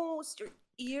nose, your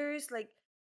ears, like.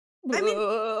 I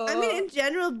mean, in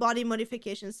general, body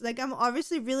modifications. Like, I'm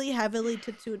obviously really heavily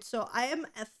tattooed, so I am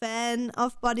a fan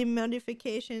of body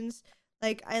modifications.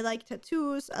 Like, I like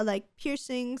tattoos, I like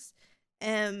piercings.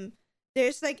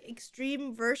 There's like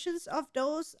extreme versions of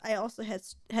those. I also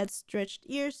had stretched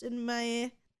ears in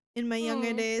my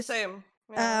younger days. Same.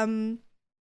 Yeah.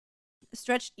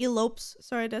 Stretched earlobes.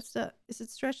 Sorry, is it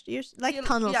stretched ears? Like Ear-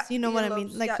 tunnels, yeah, you know what I mean?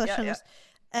 earlobes. Like Yeah, flesh yeah, tunnels.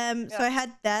 So Yeah. I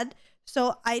had that.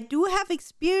 So I do have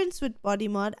experience with body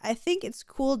mod. I think it's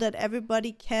cool that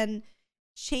everybody can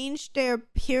change their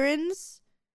appearance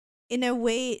in a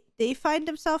way they find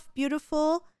themselves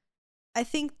beautiful. I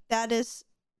think that is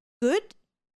good.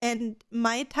 And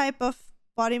my type of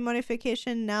body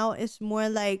modification now is more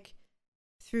like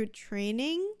through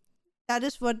training. that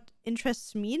is what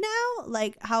interests me now.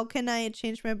 Like, how can I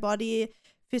change my body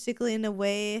physically in a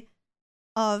way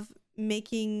of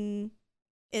making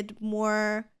it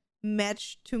more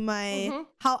matched to my Mm-hmm.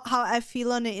 how I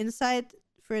feel on the inside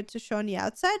for it to show on the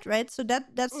outside, right? So that's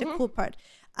the Mm-hmm. cool part.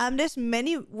 There's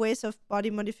many ways of body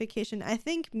modification. I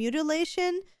think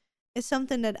mutilation is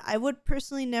something that I would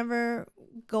personally never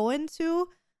go into.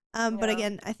 But Yeah.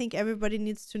 again, I think everybody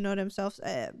needs to know themselves.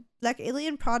 Black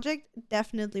Alien Project,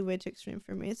 definitely way too extreme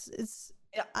for me. It's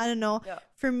Yeah. I don't know. Yeah.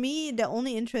 For me, the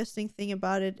only interesting thing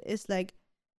about it is like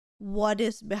what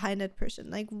is behind that person.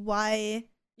 Like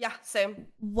Yeah. Same.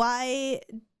 why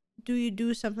do you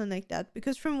do something like that?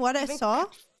 Because from what I Even saw,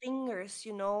 cut fingers,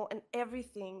 and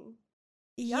everything.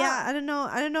 yeah, Yeah. I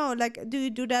don't know. Like, do you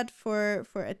do that for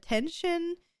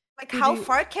attention? Like, Do how you?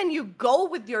 far can you go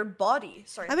with your body?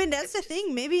 Sorry. I mean, that's It's the just.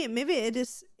 thing. Maybe it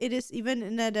is even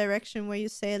in a direction where you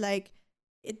say like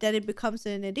that it becomes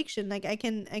an addiction. Like I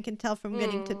can tell from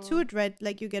getting Mm, tattooed, right?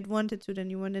 Like you get one tattoo, then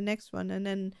you want the next one, and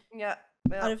then yeah.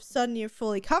 out Yeah. of a sudden you're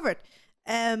fully covered.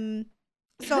 Um,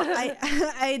 so I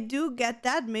I do get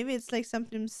that. Maybe it's like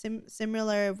something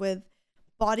similar with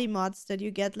body mods that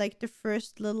you get like the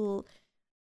first little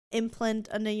implant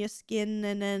under your skin,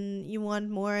 and then you want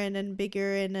more and then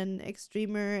bigger and then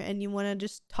extremer, and you want to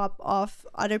just top off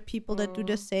other people that do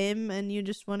the Mm, same, and you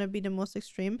just want to be the most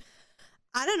extreme.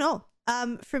 I don't know.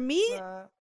 For me, yeah.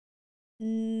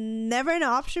 never an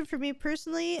option for me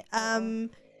personally. Mm,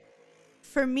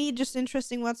 For me, just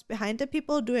interesting what's behind the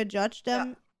people. Do I judge yeah.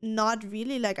 them? Not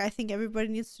really. Like I think everybody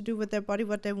needs to do with their body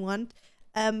what they want.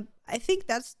 I think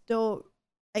that's though,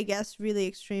 I guess, really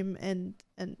extreme and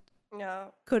Yeah.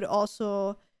 could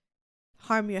also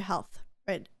harm your health,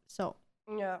 right? So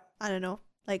Yeah. I don't know,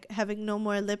 like having no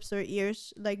more lips or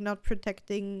ears, like not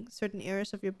protecting certain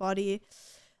areas of your body.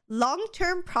 Long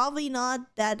term, probably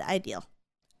not that ideal.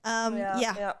 Yeah.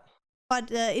 Yeah, Yeah. but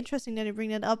interesting that you bring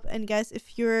that up. And guys,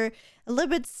 if you're a little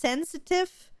bit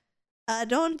sensitive,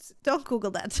 don't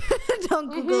Google that. Don't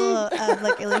Google Mm-hmm.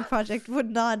 like Alien Project. Would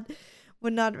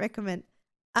not recommend.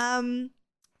 Um,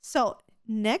 so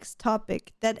next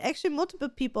topic that actually multiple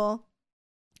people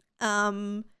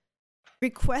um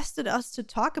requested us to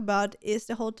talk about is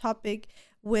the whole topic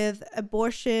with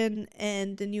abortion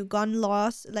and the new gun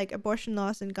laws, like abortion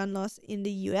laws and gun laws in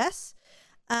the US.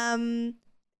 Um,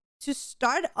 to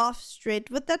start off straight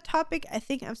with that topic, I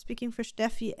think I'm speaking for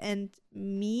Steffi and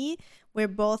me. We're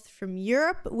both from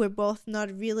Europe. We're both not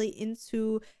really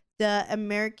into the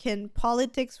American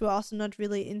politics. We're also not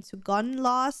really into gun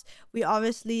laws. We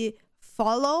obviously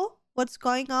follow what's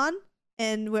going on,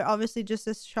 and we're obviously just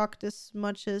as shocked as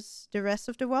much as the rest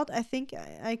of the world. I think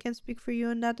I can speak for you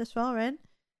on that as well, right?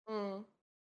 Mm,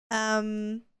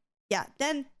 Um, yeah.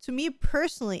 Then to me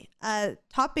personally,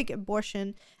 topic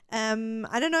abortion.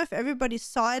 I don't know if everybody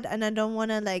saw it, and I don't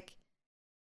want to like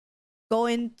go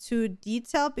into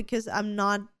detail because I'm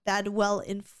not that well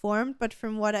informed. But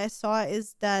from what I saw,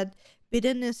 is that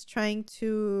Biden is try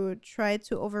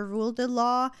to overrule the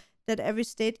law that every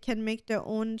state can make their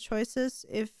own choices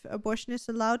if abortion is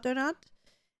allowed or not.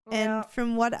 yeah. And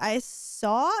from what I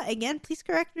saw, again, please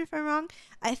correct me if I'm wrong,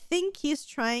 I think he's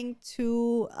trying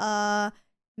to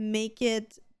make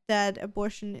it that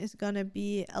abortion is gonna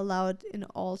be allowed in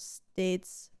all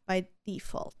states by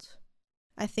default.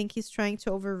 I think he's trying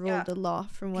to overrule Yeah. the law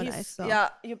from what I saw. Yeah,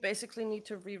 you basically need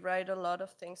to rewrite a lot of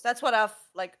things. That's what I've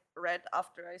like read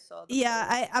after I saw the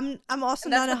Yeah, post. I'm also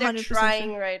And that's not what they're 100% trying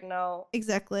sure. right now,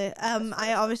 Exactly. as far I as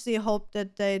I obviously hope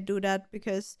that they do that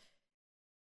because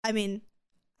I mean,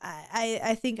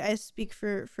 I think I speak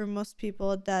for most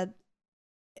people that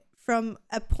from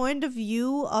a point of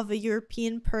view of a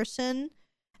European person,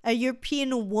 a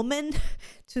European woman,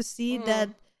 to see that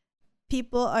mm,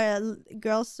 people are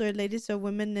girls or ladies or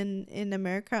women in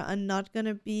America are not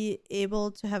gonna be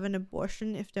able to have an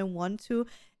abortion if they want to,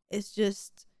 is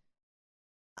just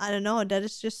I don't know. That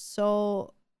is just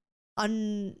so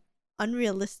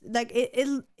unrealistic. Like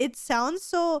it sounds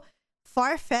so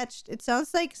far fetched. It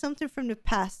sounds like something from the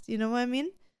past. You know what I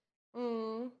mean?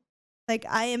 mm, Like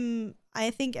I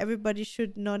think everybody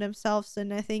should know themselves,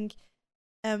 and I think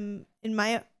in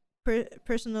my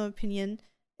personal opinion,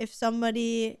 if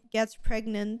somebody gets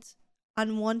pregnant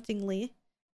unwantingly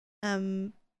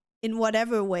um in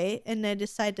whatever way, and they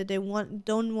decide that they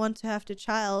don't want to have the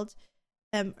child,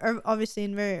 obviously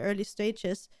in very early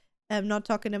stages, I'm not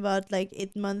talking about like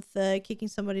 8 month kicking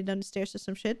somebody down the stairs or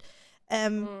some shit, but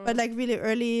mm. like really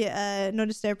early,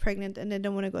 notice they're pregnant and they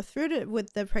don't want to go through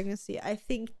with the pregnancy. I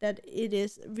think that it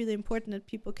is really important that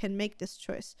people can make this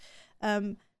choice,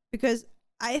 because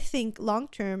I think long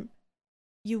term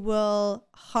you will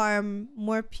harm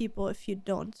more people if you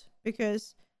don't.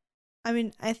 because I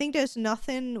mean, I think there's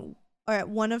nothing, or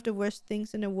one of the worst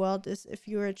things in the world is if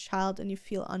you're a child and you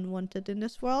feel unwanted in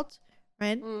this world,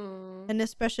 right? And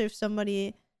especially if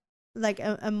somebody, like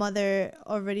a mother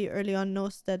already early on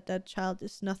knows that that child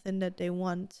is nothing that they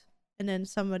want, and then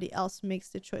somebody else makes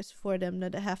the choice for them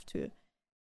that they have to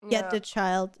get the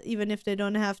child, even if they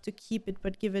don't have to keep it,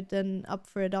 but give it then up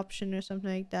for adoption or something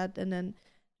like that. And then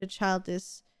the child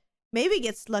is maybe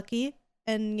gets lucky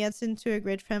and gets into a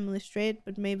great family straight,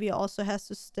 but maybe also has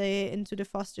to stay into the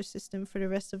foster system for the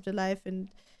rest of their life, and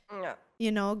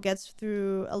you know, gets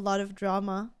through a lot of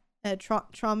trauma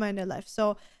in their life.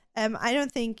 So I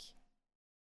don't think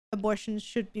abortion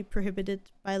should be prohibited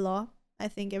by law. I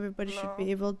think everybody should be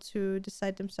able to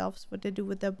decide themselves what they do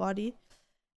with their body.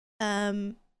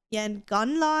 Yeah, and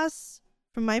gun laws,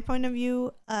 from my point of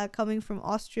view, coming from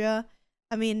Austria,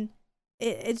 I mean,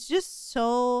 it's just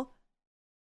so,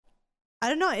 I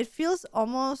don't know, it feels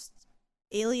almost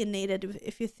alienated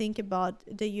if you think about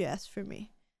the US for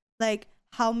me. Like,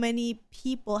 how many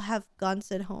people have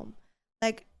guns at home?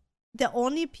 Like, the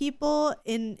only people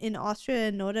in Austria I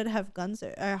know that have guns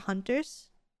are hunters,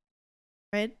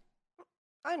 right?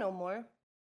 I know more.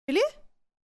 Really?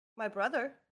 My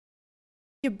brother.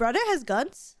 Your brother has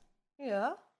guns?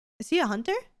 Yeah. Is he a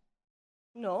hunter?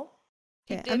 No.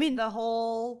 He Okay, did I mean, the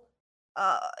whole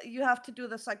you have to do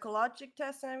the psychological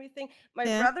test and everything. My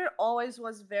yeah. brother always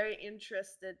was very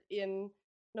interested in,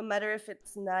 no matter if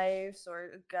it's knives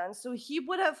or guns. So he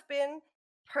would have been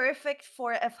perfect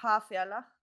for FH-Verlag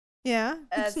Yeah,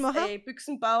 as Büchsenmacher? a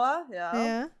Büchsenbauer. Yeah.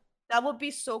 Yeah. That would be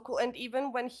so cool. And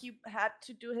even when he had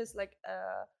to do his like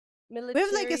military, We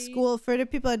have like a school, for the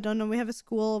people that don't know, we have a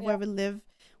school Yeah. where we live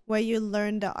where you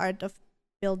learn the art of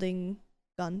building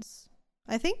guns,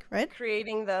 I think, right?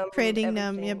 creating them, Creating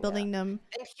them, everything, yeah, building them.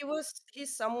 And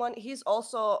he's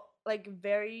also like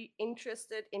very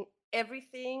interested in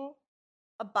everything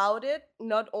about it,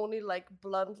 not only like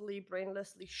bluntly,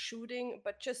 brainlessly shooting,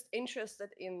 but just interested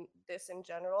in this in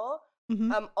general.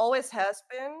 Mm-hmm. Always has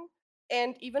been.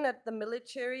 And even at the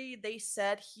military, they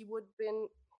said he would been,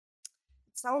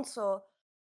 it sounds so,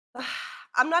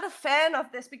 I'm not a fan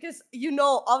of this because, you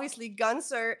know, obviously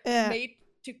guns are Yeah. made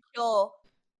to kill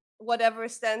whatever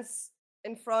stands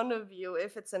in front of you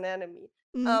if it's an enemy.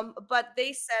 But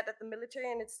they said at the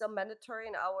military, and it's still mandatory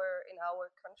in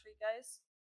our country, guys,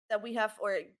 that we have,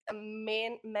 or a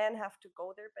men have to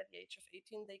go there by the age of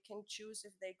 18. They can choose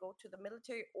if they go to the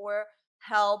military or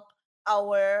help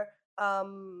our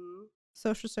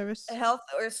Social service. health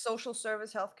or social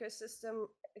service healthcare system,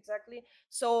 exactly.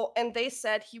 So, and they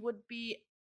said he would be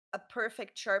a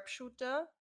perfect sharpshooter,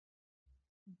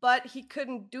 but he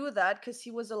couldn't do that because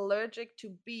he was allergic to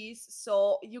bees.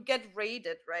 So you get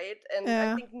rated, right? And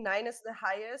I think 9 is the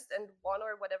highest and 1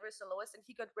 or whatever is the lowest, and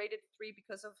he got rated 3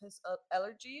 because of his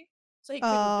allergy, so he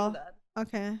couldn't do that.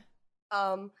 Okay.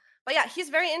 But yeah, he's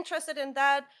very interested in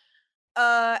that,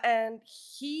 and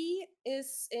he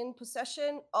is in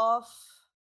possession of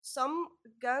some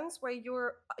guns where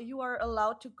you are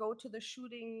allowed to go to the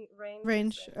shooting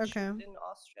range and Okay. shoot in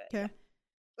Austria. Okay.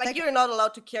 Yeah. Like, you're not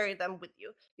allowed to carry them with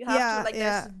you. You have to, like,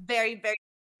 there's very, very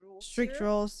strict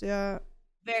rules, yeah.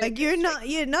 Very, like, very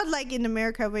you're not like in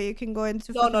America where you can go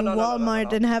into No, fucking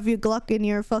Walmart and have your Glock in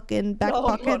your fucking back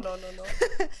pocket.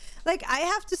 No. Like, I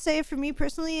have to say, for me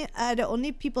personally, the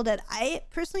only people that I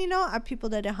personally know are people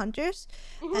that are hunters.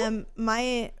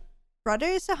 My brother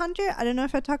is a hunter. I don't know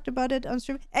if I talked about it on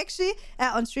stream. Actually,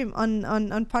 on stream, on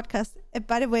podcast.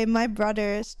 By the way, my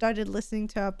brother started listening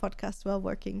to our podcast while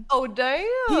working. Oh, damn.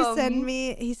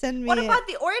 He sent me. What about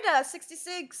the Order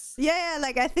 66? Yeah,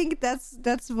 like, I think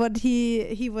that's what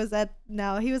he was at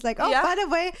now. He was like, oh, by the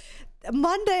way,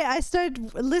 Monday I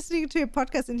started listening to your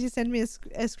podcast, and he sent me a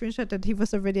screenshot that he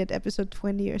was already at episode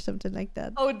 20 or something like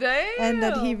that. Oh, damn. And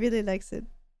that he really likes it.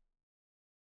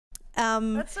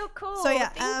 That's so cool. So yeah,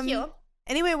 thank you.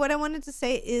 Anyway, what I wanted to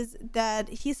say is that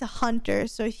he's a hunter,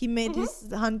 so he made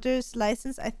his hunter's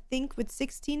license. I think with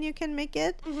 16 you can make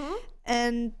it.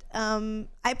 And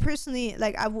I personally,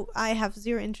 like, I have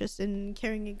zero interest in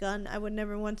carrying a gun. I would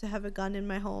never want to have a gun in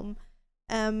my home.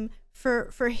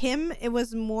 For him, it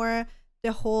was more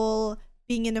the whole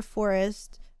being in a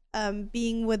forest,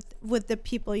 being with the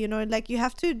people, you know, like, you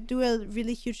have to do a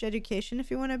really huge education if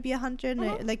you want to be a hunter.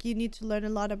 And like, you need to learn a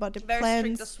lot about the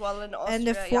plants and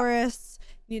the forests.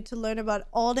 You need to learn about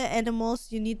all the animals.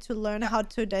 You need to learn how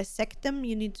to dissect them.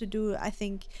 You need to do, I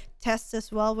think, tests as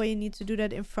well, where you need to do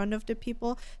that in front of the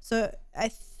people. So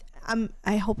I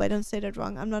hope I don't say that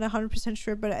wrong. I'm not 100%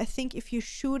 sure, but I think if you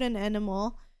shoot an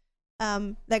animal,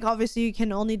 like, obviously you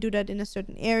can only do that in a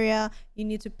certain area. You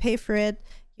need to pay for it.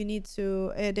 you need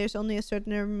to there's only a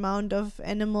certain amount of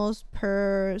animals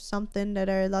per something that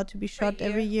are allowed to be per shot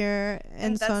every year. year, And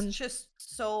and so that's on. just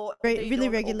so they Really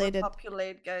don't regulated.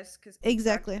 overpopulate, guys. Because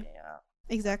Exactly. exactly, yeah.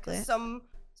 Because Exactly.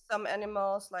 some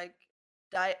animals like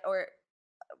die or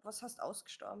was heißt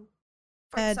ausgestorben?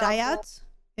 For example, Dyads.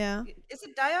 Yeah. is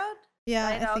it die out? Yeah,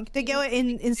 Died I out. think So they you go need to in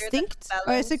take care that the instinct,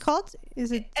 or is it balance called?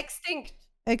 Is it extinct.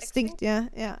 extinct? Yeah,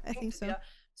 yeah, I think Extincted, so. yeah.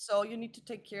 So you need to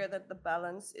take care that the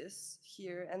balance is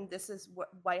here, and this is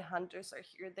why hunters are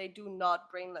here. They do not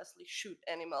brainlessly shoot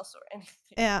animals or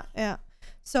anything. Yeah, yeah.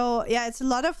 So yeah, it's a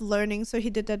lot of learning. So he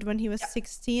did that when he was Yeah.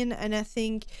 16, and I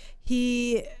think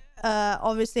he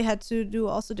obviously had to do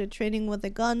also the training with the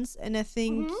guns, and I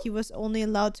think Mhm. he was only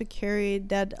allowed to carry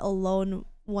that alone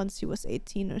once he was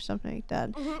 18 or something like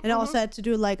that. Mhm. And also Mhm. had to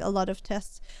do like a lot of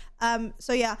tests.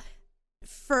 So yeah,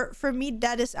 for me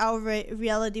that is our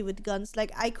reality with guns.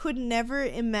 Like I could never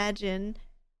imagine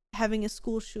having a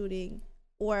school shooting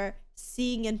or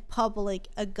seeing in public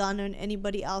a gun on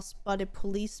anybody else but a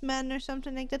policeman or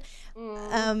something like that.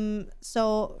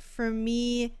 So for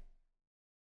me,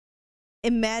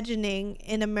 imagining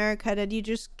in America that you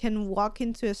just can walk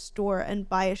into a store and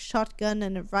buy a shotgun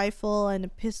and a rifle and a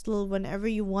pistol whenever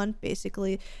you want,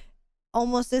 basically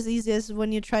almost as easy as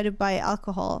when you try to buy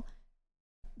alcohol,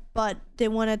 but they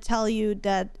want to tell you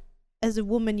that as a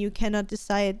woman you cannot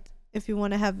decide if you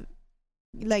want to have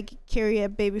like carry a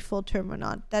baby full term or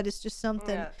not. That is just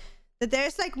something Yeah. that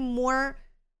there's like more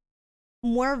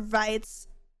rights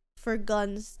for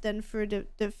guns than for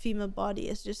the female body.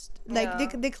 It's just like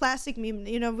Yeah. the classic meme,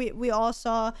 you know, we all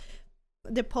saw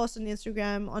the post on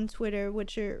Instagram, on Twitter,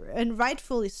 which are, and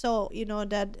rightfully so, you know,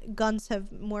 that guns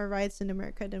have more rights in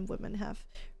America than women have,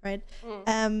 right?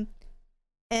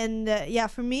 And yeah,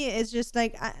 for me it's just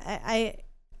like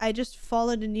I just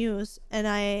follow the news, and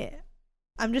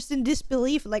I'm just in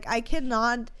disbelief. Like I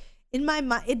cannot, in my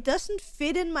mind, it doesn't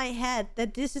fit in my head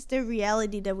that this is the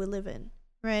reality that we live in,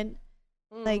 right?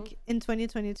 Like in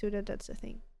 2022, that's a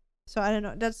thing. So I don't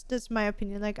know. That's my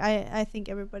opinion. Like I think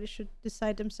everybody should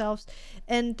decide themselves.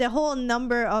 And the whole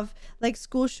number of like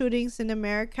school shootings in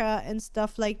America and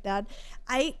stuff like that,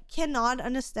 I cannot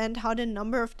understand how the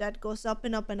number of that goes up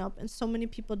and up and up, and so many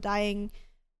people dying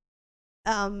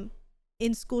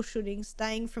in school shootings,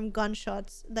 dying from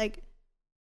gunshots. Like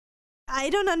I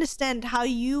don't understand how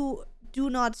you do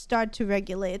not start to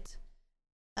regulate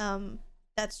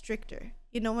that stricter.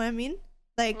 You know what I mean?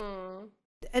 Like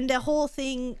and the whole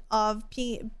thing of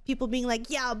people being like,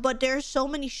 yeah, but there's so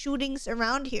many shootings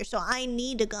around here, so I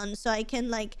need a gun so I can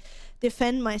like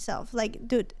defend myself. Like,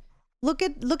 dude, look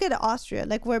at Austria,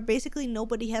 like where basically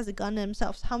nobody has a gun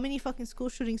themselves. How many fucking school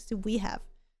shootings do we have?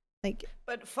 Like,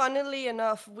 but funnily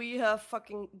enough, we have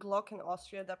fucking Glock in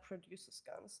Austria that produces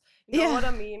guns. You know what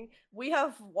I mean? We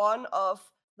have one of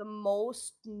the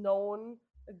most known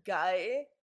guy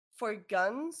for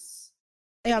guns.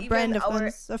 Yeah, and brand even of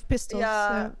guns, of pistols.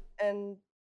 Yeah. and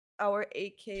our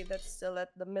AK that's still at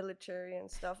the military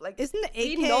and stuff. Like, Isn't the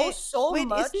AK? we know so wait,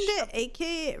 much. isn't the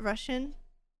AK Russian?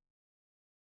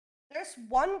 There's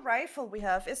one rifle we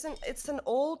have. It's an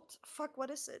old fuck? What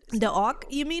is it? The AUG,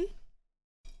 you mean?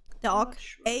 The AUG,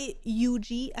 sure.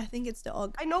 AUG. I think it's the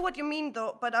AUG. I know what you mean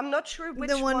though, but I'm not sure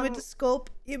which the one with the scope.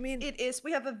 You mean? It is.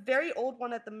 We have a very old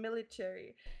one at the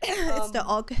military. It's the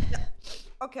AUG. Yeah.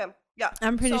 Okay. Yeah.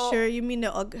 I'm pretty sure you mean the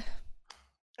AUG.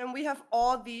 And we have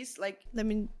all these like. Let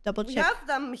me double check. We have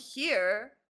them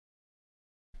here.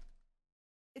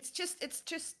 It's just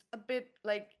a bit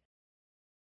like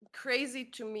crazy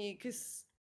to me because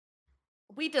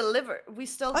we deliver. We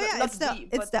still. Oh yeah, it's the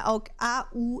AUG.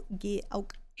 AUG.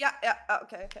 AUG. Yeah.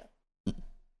 Okay.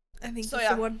 I think so.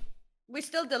 That's the one. We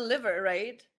still deliver,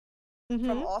 right?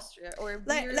 From Austria, or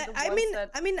like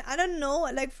I mean I don't know,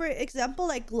 like for example,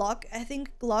 like Glock. I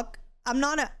think Glock, I'm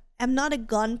not a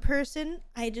gun person,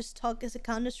 I just talk as a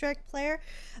Counter-Strike player.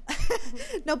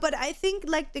 No, but I think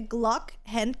like the Glock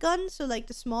handgun, so like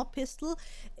the small pistol,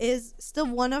 is still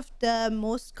one of the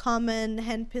most common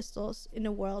hand pistols in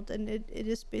the world, and it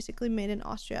is basically made in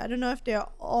Austria. I don't know if they're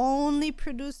only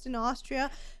produced in Austria.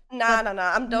 No. I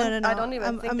don't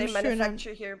even think they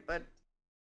manufacture here, but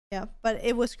yeah, but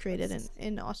it was created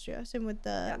in Austria. Same with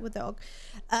the AUG.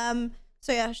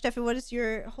 So yeah, Steffi, what is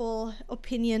your whole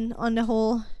opinion on the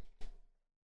whole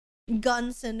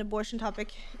guns and abortion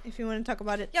topic, if you want to talk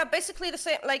about it? Yeah, basically the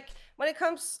same. Like when it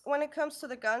comes to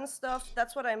the gun stuff,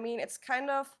 that's what I mean. It's kind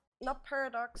of not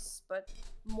paradox, but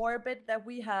morbid that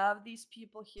we have these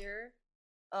people here,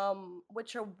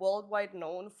 which are worldwide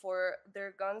known for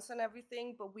their guns and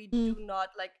everything, but we do not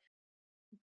like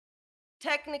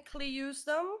technically use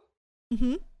them.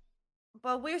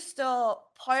 but we're still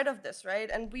part of this, right?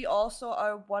 And we also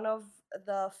are one of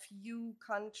the few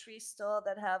countries still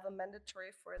that have a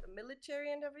mandatory for the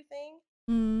military and everything.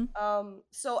 Mm.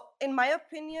 So in my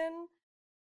opinion,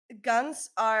 guns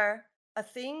are a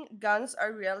thing, guns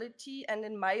are reality, and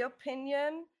in my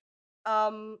opinion,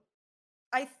 um,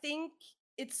 I think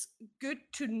it's good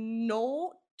to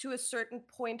know to a certain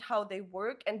point how they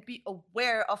work and be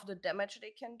aware of the damage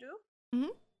they can do. Mm-hmm.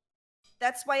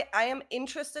 That's why I am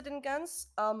interested in guns.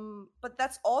 But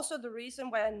that's also the reason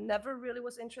why I never really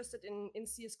was interested in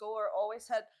CS:GO, or always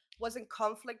was in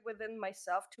conflict within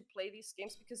myself to play these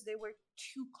games because they were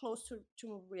too close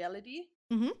to reality.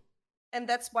 Mm-hmm. And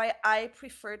that's why I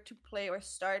prefer to play or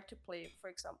start to play, for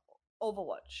example,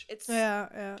 Overwatch.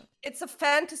 Yeah. It's a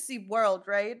fantasy world,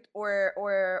 right? Or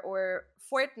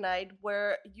Fortnite,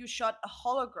 where you shot a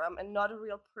hologram and not a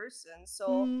real person. So,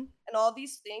 Mm. and all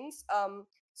these things.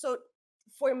 So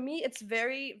for me, it's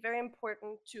very very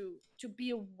important to be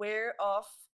aware of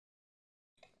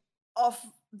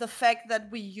the fact that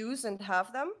we use and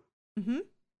have them, Mm-hmm.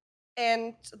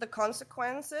 and the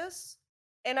consequences.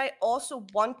 And I also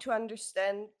want to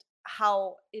understand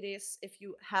how it is if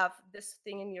you have this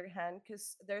thing in your hand,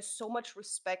 because there's so much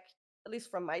respect, at least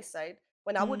from my side,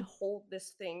 when I would Mm. hold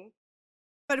this thing.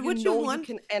 But You know you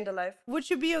can end a life. would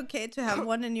you be okay to have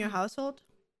one in your household?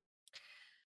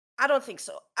 I don't think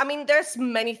so. I mean, there's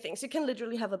many things. You can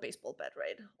literally have a baseball bat,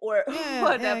 right? Or Yeah,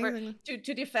 whatever exactly.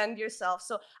 to defend yourself.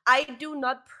 So I do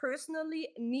not personally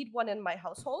need one in my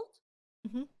household.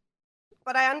 Mm-hmm.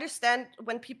 But I understand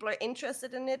when people are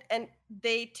interested in it and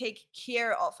they take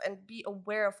care of and be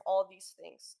aware of all these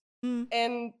things. Mm.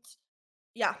 And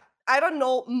yeah, I don't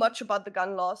know much about the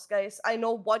gun laws, guys. I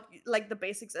know like the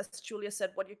basics, as Julia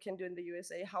said, what you can do in the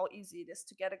USA, how easy it is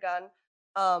to get a gun.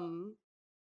 Um,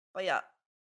 but yeah,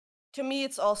 to me,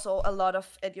 it's also a lot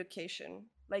of education.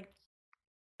 Like,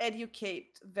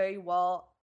 educate very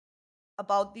well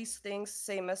about these things,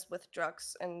 same as with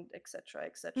drugs and etc.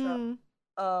 etc. Mm.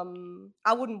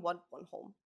 I wouldn't want one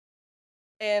home.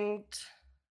 And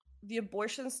the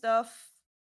abortion stuff,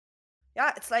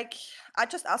 yeah, it's like I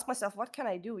just ask myself, what can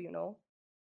I do, you know?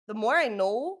 The more I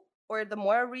know or the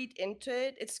more I read into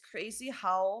it, it's crazy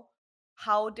how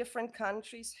different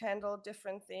countries handle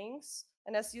different things.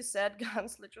 And as you said,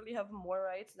 guns literally have more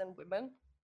rights than women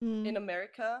Mm. in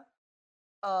America.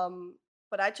 Um,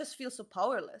 but I just feel so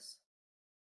powerless.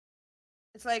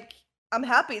 It's like I'm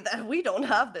happy that we don't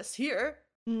have this here.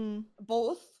 Mm.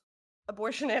 Both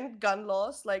abortion and gun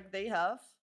laws like they have.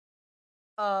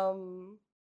 Um,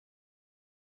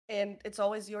 and it's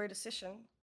always your decision.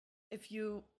 If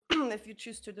you if you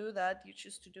choose to do that, you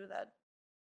choose to do that.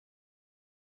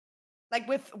 Like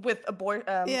with aborting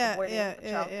a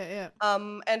child. Yeah.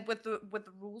 And with the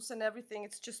rules and everything,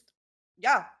 it's just,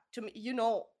 yeah, to me,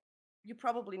 you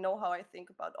probably know how I think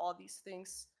about all these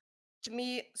things. To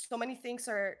me, so many things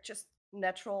are just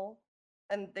natural,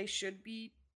 and they should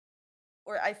be,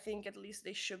 or I think at least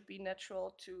they should be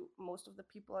natural to most of the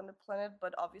people on the planet,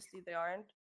 but obviously they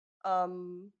aren't.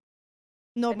 Um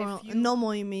and if Normal, you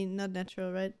normal. You mean not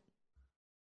natural, right?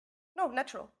 No,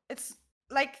 natural. It's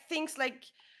like things like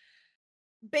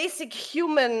basic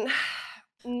human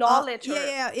knowledge, or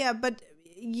Yeah. But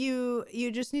you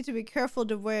just need to be careful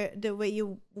the way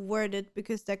you word it,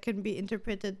 because that can be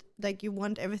interpreted like you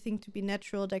want everything to be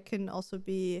natural. That can also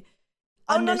be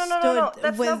oh, no, understood that's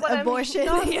not with what I mean. abortion.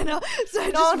 No, You know. So I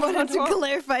no, just no, wanted to no.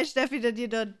 clarify, Steffi, that you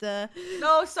don't.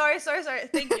 No, sorry.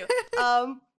 Thank you.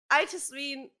 I just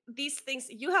mean these things.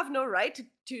 You have no right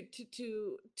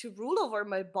to rule over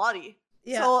my body.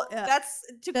 So Yeah. that's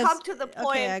to That's come to the okay.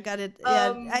 point. I got it.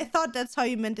 Yeah, I Um, thought that's how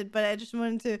you meant it, but I just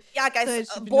wanted to. yeah, So guys, it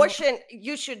should be no. abortion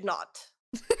you should not,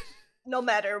 no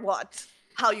matter what,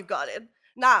 how you got it.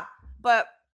 Nah, but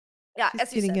yeah, Just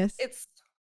as you kidding, said, guys.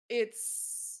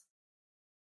 it's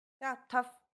yeah, tough.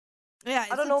 Yeah, I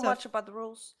it's don't a know tough. much about the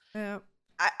rules. Yeah.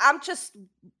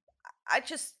 I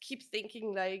just keep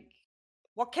thinking, like,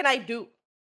 what can I do?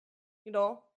 You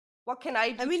know, what can I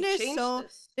I do mean, to change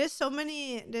this? there's so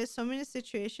many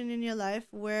situations in your life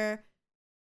where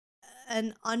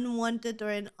an unwanted or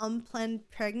an unplanned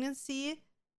pregnancy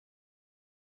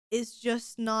is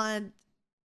just not,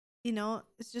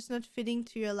 it's just not fitting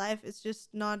to your life. It's just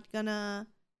not gonna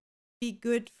be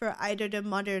good for either the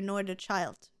mother nor the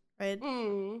child, right?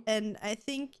 Mm, And I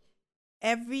think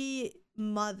every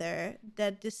mother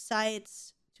that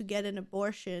decides to get an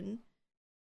abortion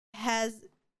has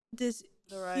this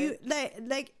the right. huge,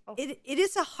 like Oh, it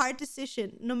is a hard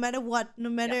decision, no matter what, no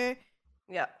yeah, matter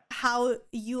yeah, how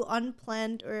you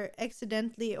unplanned or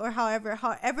accidentally or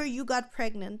however you got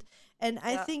pregnant. And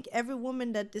I yeah. think every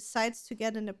woman that decides to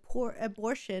get an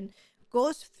abortion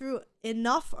goes through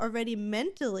enough already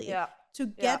mentally Yeah. to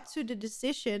Yeah. get to the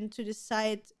decision to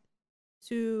decide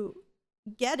to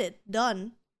get it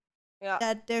done, Yeah.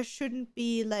 that there shouldn't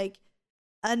be like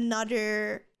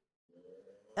another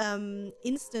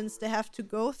instance they have to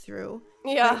go through,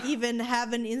 or Yeah. even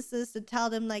have an instance to tell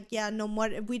them like, yeah, no more,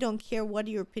 we don't care what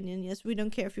your opinion is, we don't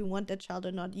care if you want that child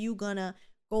or not, you gonna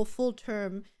go full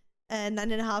term,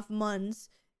 9.5 months,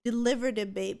 deliver the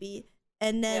baby,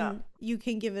 and Yeah. then you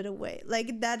can give it away.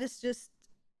 Like, that is just,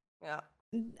 Yeah.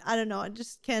 I don't know, it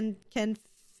just can't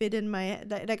fit in my head.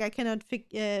 Like I cannot fit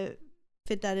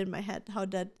that in my head, how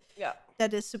Yeah.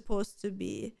 that is supposed to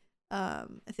be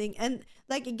a thing. And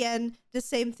like, again, the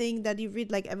same thing that you read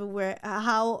like everywhere,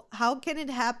 how can it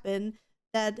happen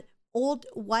that old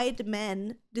white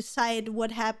men decide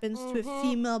what happens to a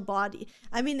female body?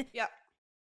 I mean, Yeah.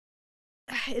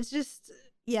 it's just,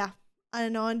 yeah, I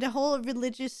don't know. And the whole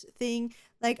religious thing,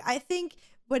 like, I think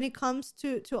when it comes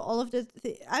to all of this,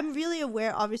 I'm really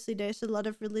aware, obviously there's a lot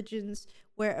of religions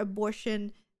where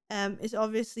abortion is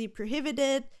obviously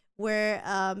prohibited, where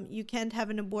you can't have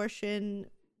an abortion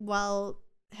while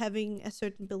having a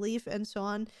certain belief and so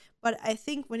on. But I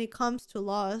think when it comes to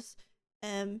laws,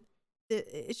 um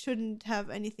it shouldn't have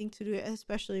anything to do,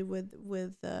 especially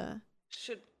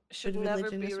Should with never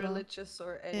religion be as well. religious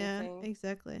or Yeah, anything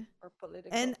exactly. or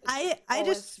political. And It should I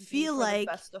just always be feel for the like,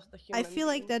 best of the human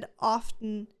being. that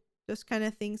often those kind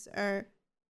of things are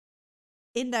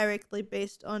indirectly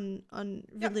based on Yep.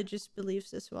 religious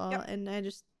beliefs as well. Yep. And I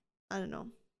don't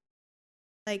know,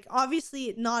 like,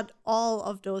 obviously not all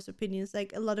of those opinions.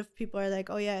 Like, a lot of people are like,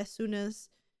 oh yeah, as soon as,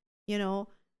 you know,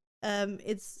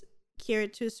 it's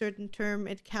carried to a certain term,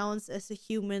 it counts as a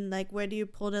human. Like, where do you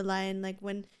pull the line? Like,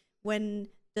 when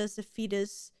does a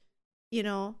fetus,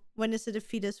 when is it a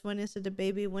fetus, when is it a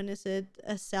baby, when is it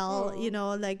a cell,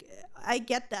 like, I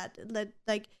get that,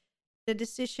 like the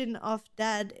decision of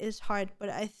that is hard. But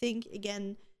I think,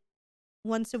 again,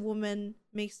 once a woman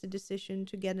makes the decision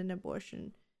to get an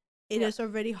abortion, it Yeah. is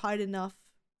already hard enough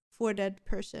for that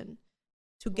person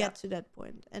to Yeah. get to that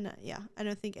point. And I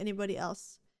don't think anybody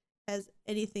else has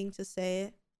anything to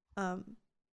say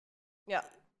Yeah.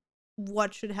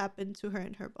 what should happen to her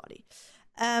and her body.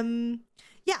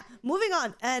 Yeah, moving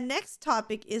on. Next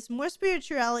topic is more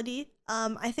spirituality.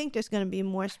 I think there's gonna be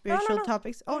more spiritual no.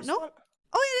 topics. Oh, There's no. one.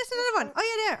 Oh yeah, there's another one. Oh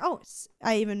yeah, there. Oh,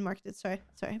 I even marked it. Sorry.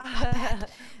 My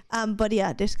bad. But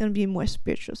yeah, there's gonna be more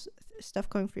spiritual stuff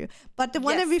going for you. But the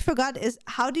one that Yes. we forgot is,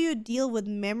 how do you deal with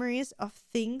memories of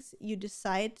things you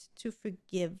decide to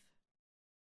forgive?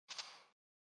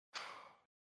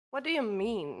 What do you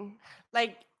mean?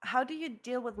 Like, how do you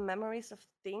deal with memories of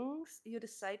things you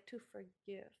decide to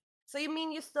forgive? So you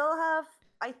mean you still have,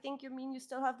 I think you mean you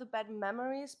still have the bad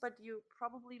memories, but you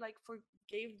probably like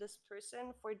forgave this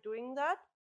person for doing that?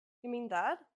 You mean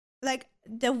that? Like,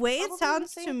 the way it Probably the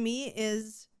sounds to same. me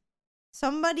is,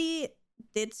 somebody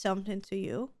did something to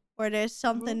you, or there's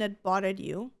something that bothered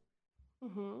you,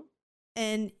 Mm-hmm.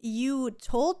 and you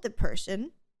told the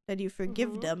person that you forgive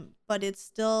Mm-hmm. them, but it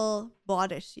still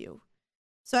bothers you.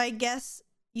 So I guess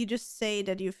you just say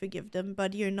that you forgive them,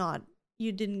 but you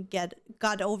didn't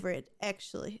got over it,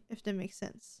 actually, if that makes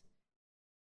sense.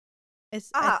 Is,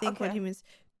 I think, what Okay. he means.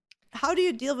 How do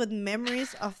you deal with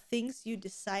memories of things you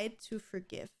decide to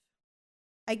forgive?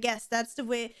 I guess that's the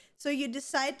way. So you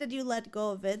decide that you let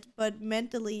go of it, but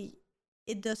mentally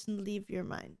it doesn't leave your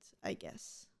mind, I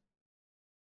guess.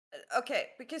 Okay,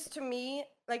 because to me,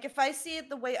 like if I see it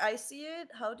the way I see it,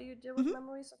 how do you deal with Mm-hmm.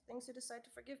 memories of things you decide to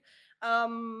forgive?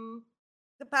 Um,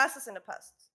 the past is in the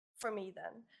past for me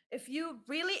then. If you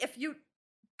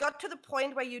got to the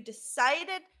point where you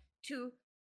decided to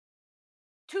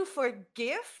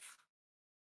forgive,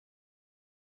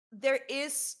 there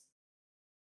is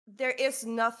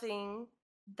nothing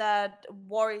that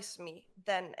worries me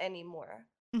then anymore.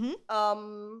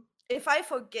 Mm-hmm. If I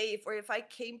forgave, or if I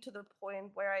came to the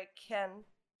point where I can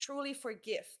truly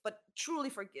forgive, but truly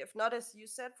forgive, not as you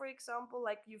said, for example,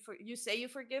 like you say you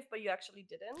forgive but you actually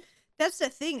didn't. That's the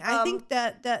thing. I um think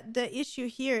that the issue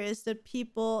here is that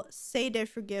people say they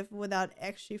forgive without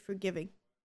actually forgiving.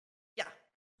 yeah.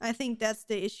 I think that's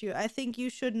the issue. I think you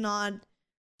should not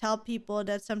tell people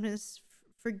that something's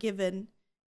forgiven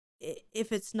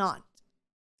if it's not.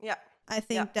 Yeah. I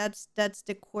Yeah. think that's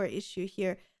the core issue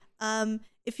here.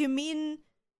 If you mean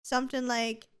something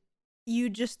like you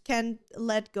just can't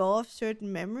let go of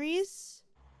certain memories,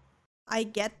 I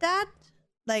get that.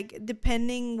 Like,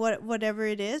 depending whatever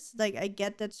it is, like, I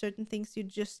get that certain things you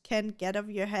just can't get out of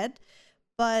your head.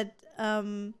 But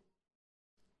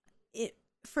it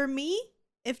for me,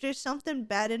 if there's something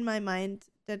bad in my mind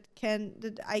that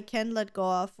I can let go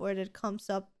of, or that comes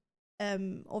up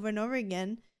over and over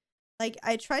again. Like,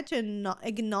 I try to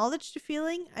acknowledge the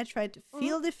feeling, I try to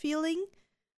feel the feeling,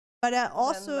 but I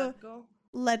also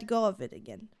let go of it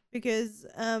again, because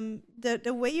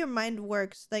the way your mind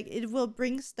works, like, it will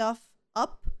bring stuff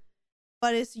up,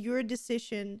 but it's your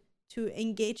decision to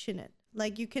engage in it.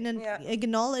 Like, you can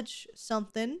acknowledge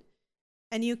something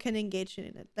and you can engage in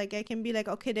it. Like, I can be like,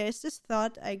 okay, there's this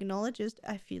thought, I acknowledge it,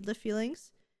 I feel the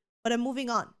feelings, but I'm moving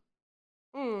on.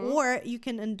 Or you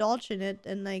can indulge in it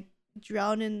and, like,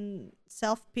 drown in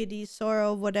self-pity,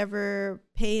 sorrow, whatever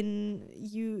pain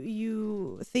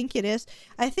you think it is.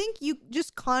 I think you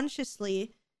just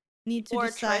consciously need to decide.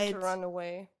 Or try to run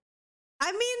away.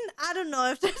 I mean, I don't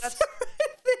know if that's the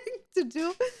right thing to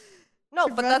do. No,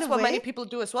 but that's what many people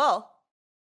do as well.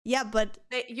 Yeah, but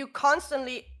you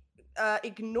constantly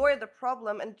ignore the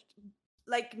problem and,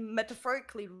 like,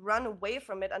 metaphorically run away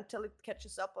from it until it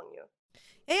catches up on you.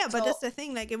 Yeah, but that's the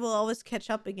thing. Like, it will always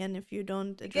catch up again if you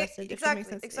don't address it. Exactly. If that makes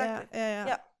sense. Exactly.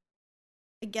 Yeah.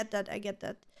 I get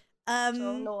that.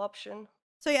 So no option.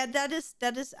 So yeah, that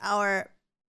is our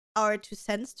 2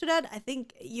 cents to that. I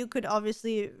think you could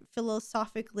obviously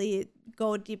philosophically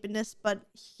go deep in this, but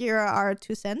here are our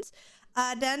 2 cents.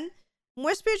 Then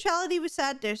more spirituality. We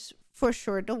said there's for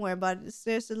sure. Don't worry about it.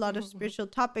 There's a lot of spiritual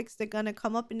topics that are gonna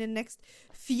come up in the next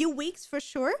few weeks for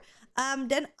sure.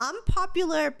 Then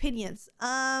unpopular opinions.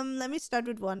 Let me start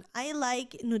with one. I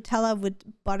like Nutella with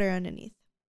butter underneath.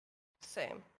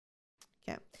 Same.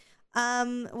 Okay.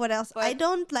 What else? I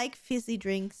don't like fizzy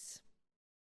drinks.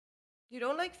 You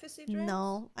don't like fizzy drinks?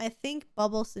 No, I think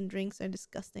bubbles in drinks are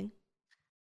disgusting.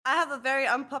 I have a very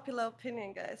unpopular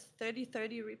opinion, guys.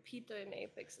 30-30 repeater in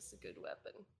Apex is a good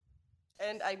weapon.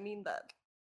 And I mean that.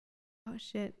 Oh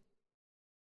shit.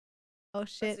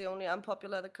 That's the only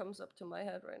unpopular that comes up to my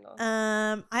head right now.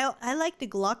 I like the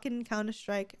Glock in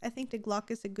Counter-Strike. I think the Glock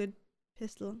is a good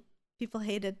pistol. People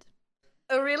hate it.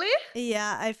 Oh really?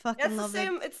 Yeah, I fucking love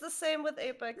it. It's the same with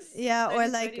Apex. Yeah, or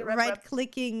like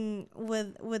right-clicking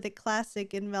with the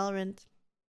classic in Valorant.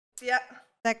 Yeah.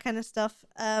 That kind of stuff.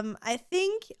 I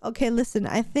think. Okay, listen.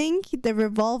 I think the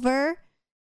revolver.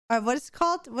 Or what is it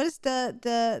called? What is the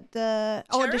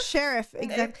the sheriff?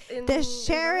 Exactly. The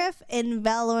sheriff in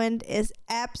Valorant is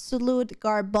absolute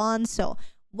garbanzo.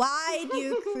 Why do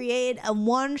you create a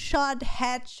one-shot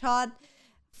headshot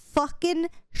fucking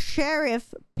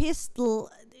sheriff pistol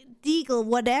deagle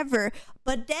whatever?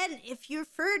 But then if you're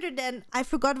further than, I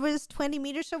forgot what is 20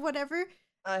 meters or whatever,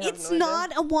 it's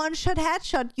not a one-shot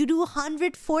headshot. You do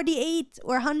 148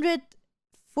 or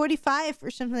 145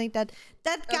 or something like that.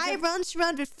 That guy runs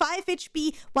around with 5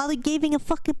 HP while he giving a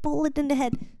fucking bullet in the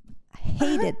head. I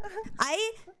hate it.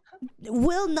 I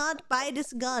will not buy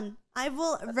this gun. I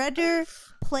will rather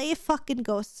play fucking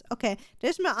Ghosts. Okay,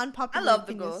 there's my unpopular I love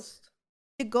opinions. the Ghost.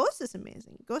 The Ghost is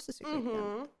amazing. Ghost is a great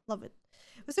gun. Love it.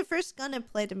 It was the first gun I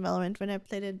played in Valorant when I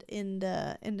played it in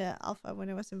the alpha when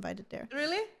I was invited there.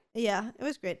 Really? Yeah, it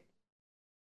was great.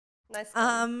 Nice.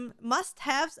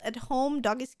 Must-haves at home,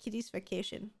 doggies, kitties,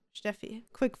 vacation. Steffi,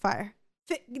 quick fire.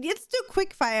 Let's do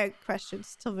quick fire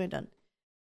questions till we're done.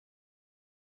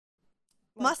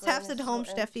 Must-haves at home,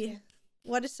 Steffi.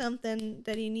 What is something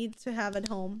that you need to have at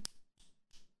home?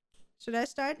 Should I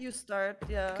start? You start,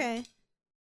 yeah. Okay.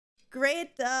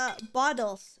 Great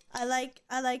bottles. I like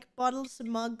bottles,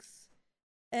 mugs,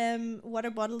 water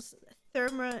bottles,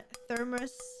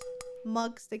 thermos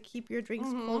mugs that keep your drinks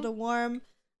cold or warm.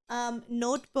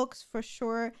 Notebooks for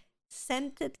sure.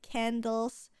 Scented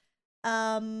candles.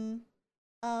 Let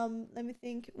me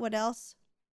think. What else?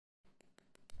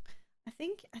 I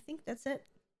think that's it.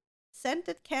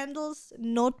 Scented candles,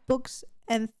 notebooks,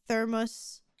 and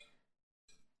thermos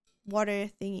water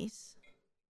thingies.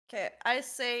 Okay, I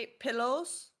say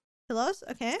pillows. Pillows,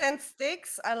 okay. Scent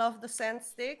sticks. I love the scent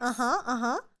sticks.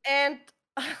 And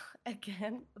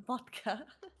again, vodka.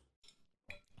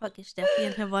 Okay, Steffi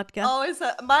and her vodka. Always,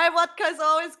 my vodka is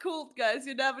always cooled, guys.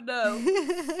 You never know.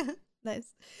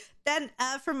 Nice. Then,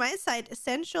 for my side,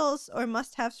 essentials or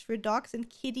must-haves for dogs and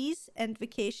kitties and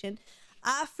vacation.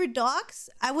 For dogs,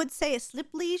 I would say a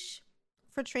slip leash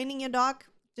for training your dog.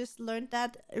 Just learned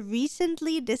that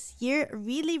recently this year.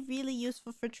 Really, really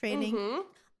useful for training.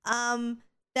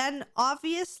 Then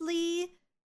obviously,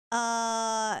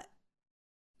 a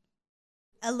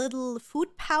little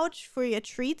food pouch for your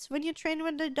treats when you train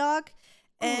with the dog.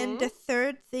 And the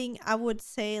third thing, I would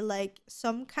say, like,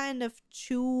 some kind of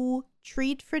chew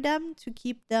treat for them to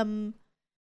keep them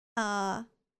a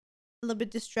little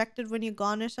bit distracted when you're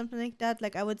gone or something like that.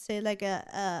 Like, I would say like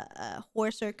a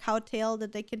horse or cow tail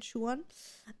that they can chew on.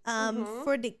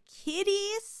 For the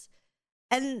kitties,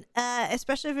 And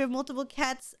especially if you have multiple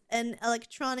cats, an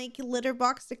electronic litter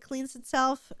box that cleans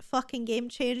itself, fucking game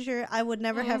changer. I would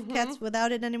never have cats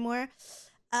without it anymore.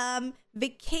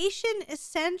 Vacation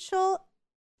essential,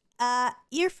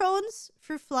 earphones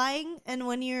for flying, and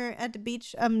when you're at the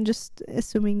beach, I'm just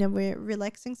assuming that we're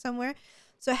relaxing somewhere.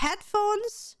 So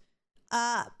headphones,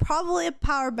 probably a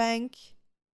power bank,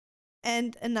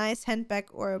 and a nice handbag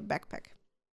or a backpack.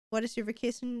 What is your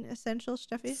vacation essential,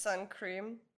 Steffi? Sun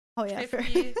cream. Oh yeah,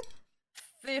 50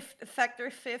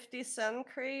 sun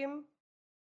cream.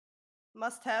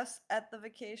 Must-haves at the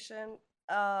vacation.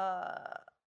 A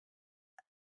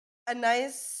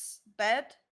nice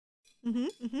bed.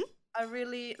 I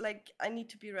really I need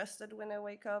to be rested when I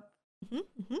wake up. And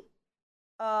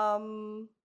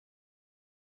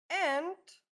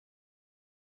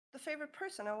the favorite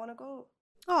person I want to go.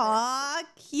 Aw,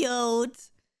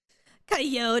 cute.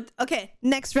 Cute. Okay,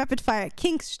 next rapid fire.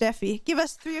 Kinks, Steffi. Give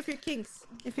us 3 of your kinks,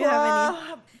 if you have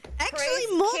any. Actually,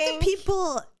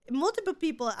 multiple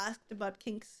people asked about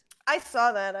kinks. I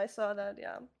saw that,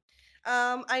 yeah.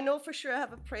 I know for sure I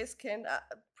have a praise kink.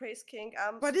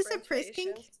 What is a praise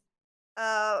kink?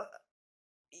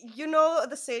 You know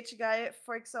the Sage guy,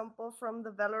 for example, from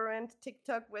the Valorant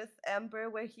TikTok with Amber,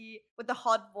 where with the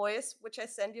hot voice, which I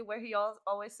send you, where he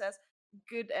always says,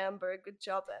 "Good Amber, good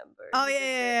job, Amber." Oh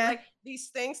yeah. Like these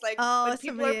things, when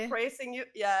people are praising you.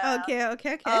 Yeah.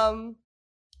 Okay.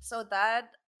 So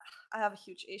that I have a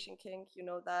huge Asian kink, you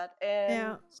know that,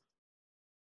 and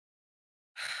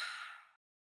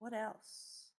what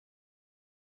else?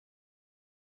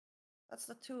 That's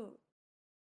the 2.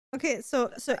 Okay, so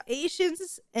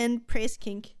Asians and praise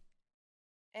kink.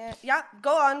 And yeah,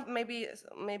 go on. Maybe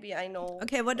I know.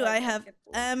 Okay, what do I have?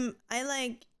 I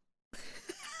like.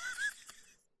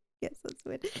 Yes, that's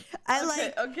weird.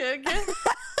 Okay.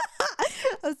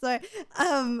 I'm sorry.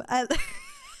 I.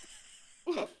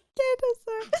 I'm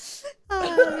sorry.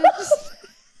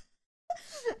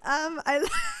 I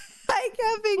like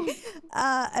having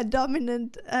a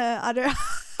dominant other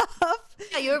half.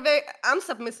 Yeah, I'm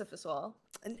submissive as well.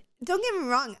 Don't get me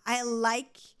wrong. I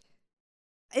like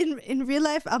in real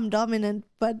life I'm dominant,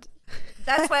 but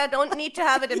that's why I don't need to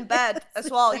have it in bed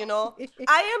as well, you know.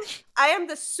 I am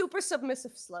the super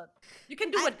submissive slut. You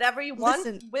can do whatever you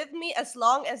want with me as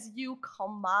long as you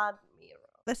command me.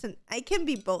 Listen, I can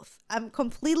be both. I'm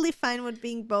completely fine with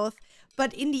being both,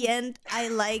 but in the end I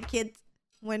like it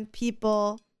when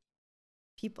people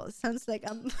it sounds like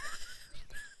I'm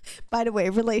by the way,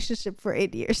 relationship for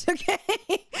 8 years, okay?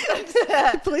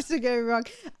 Please don't get me wrong.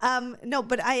 No,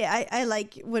 but I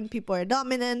like when people are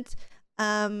dominant,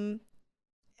 and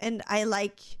I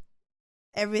like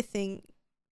everything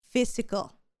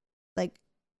physical. Like,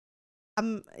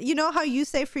 you know how you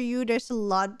say for you there's a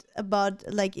lot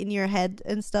about like in your head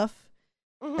and stuff?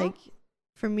 Like,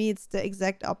 for me it's the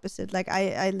exact opposite. Like,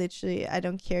 I literally, I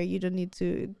don't care. You don't need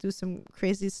to do some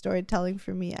crazy storytelling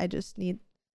for me. I just need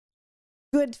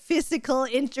good physical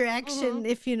interaction,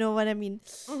 if you know what I mean.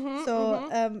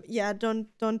 Yeah,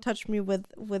 don't touch me with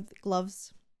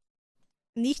gloves.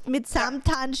 Nicht mit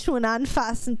Samthandschuhen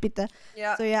anfassen, bitte.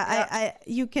 Yeah. So I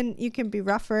you can be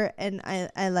rougher, and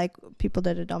I like people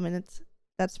that are dominant.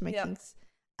 That's my kinks.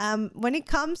 When it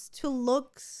comes to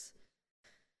looks,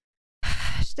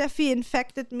 Steffi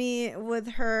infected me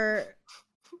with her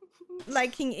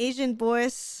liking Asian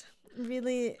boys.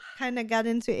 Really kind of got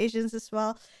into Asians as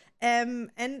well.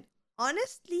 And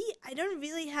honestly, I don't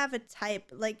really have a type.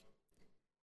 Like,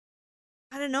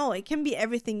 I don't know. It can be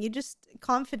everything. You just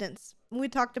confidence. We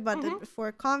talked about that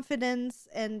before. Confidence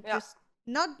and just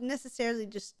not necessarily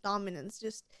just dominance.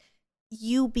 Just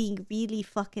you being really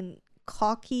fucking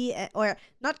cocky, or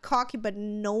not cocky, but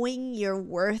knowing your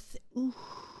worth. Ooh,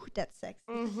 that's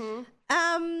sexy.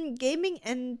 Gaming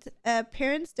and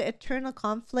parents, the eternal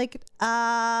conflict.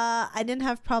 I didn't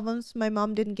have problems. My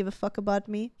mom didn't give a fuck about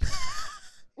me.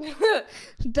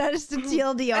 That is the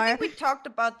TLDR. I think we talked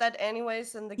about that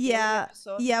anyways in the gaming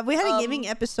episode. Yeah, we had a gaming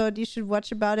episode. You should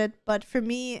watch about it. But for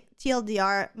me,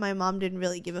 TLDR, my mom didn't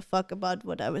really give a fuck about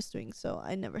what I was doing, so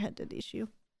I never had that issue.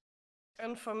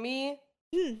 And for me,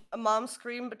 a mom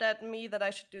screamed at me that I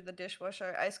should do the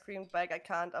dishwasher. I screamed back, I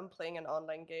can't, I'm playing an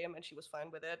online game, and she was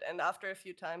fine with it. And after a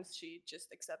few times, she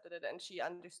just accepted it, and she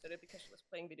understood it because she was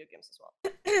playing video games as well.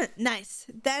 Nice.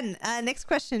 Then, next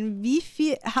question.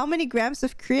 How many grams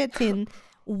of creatine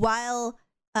while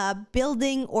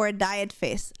building or diet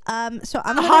phase? So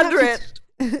I'm 100.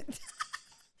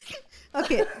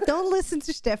 Okay, don't listen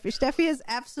to Steffi. Steffi has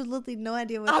absolutely no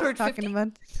idea what she's talking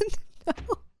about. No.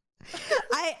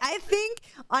 I think,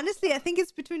 honestly, I think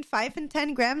it's between 5 and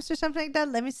 10 grams or something like that.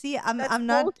 Let me see. I'm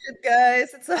not bullshit, guys.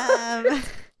 It's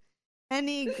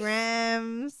many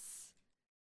grams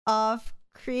of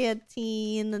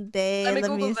creatine a day? Let me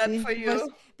Let me Google that see. for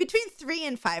you. Between 3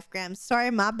 and 5 grams. Sorry,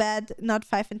 my bad. Not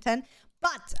 5 and 10.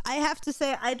 But I have to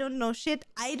say, I don't know shit.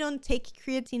 I don't take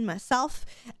creatine myself.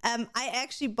 I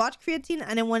actually bought creatine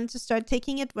and I wanted to start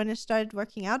taking it when I started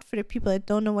working out. For the people that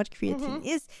don't know what creatine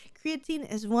creatine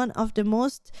is one of the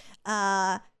most,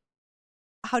 how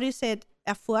do you say it?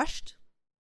 Erforscht?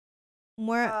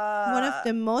 One of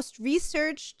the most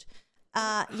researched.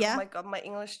 Oh Yeah. my god, my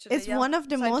English today. It's one of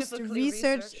the most Scientifically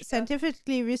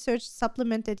scientifically researched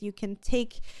supplement that you can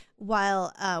take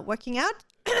while working out.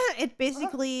 It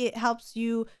basically helps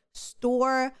you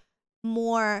store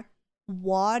more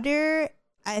water.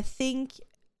 I think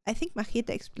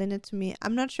Macheta explained it to me.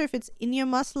 I'm not sure if it's in your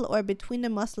muscle or between the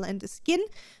muscle and the skin.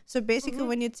 So basically,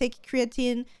 when you take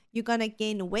creatine, you're gonna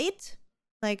gain weight,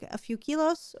 like a few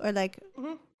kilos, or like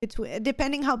between,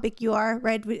 depending how big you are,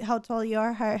 right? How tall you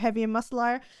are, how heavy your muscle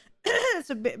are.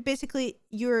 So basically,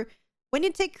 when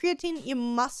you take creatine, your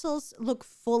muscles look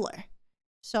fuller.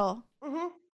 So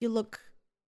you look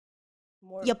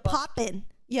more you're buff. popping.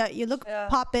 Yeah, you look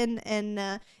popping, and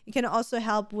it can also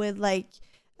help with like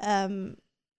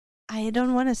I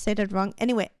don't want to say that wrong.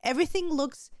 Anyway, everything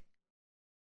looks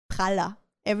praller.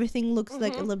 Everything looks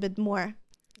like a little bit more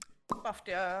Buffed,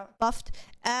 yeah. buffed.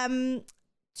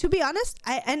 To be honest,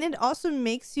 and it also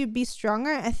makes you be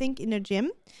stronger, I think, in a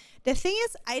gym. The thing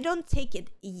is, I don't take it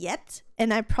yet,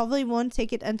 and I probably won't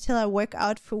take it until I work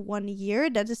out for 1 year.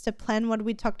 That is the plan, what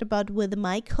we talked about with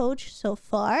my coach so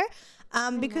far.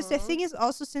 Because the thing is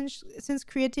also, since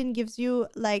creatine gives you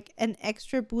like an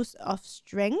extra boost of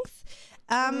strength,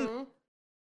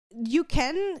 you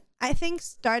can, I think,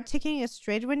 start taking it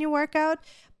straight when you work out.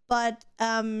 But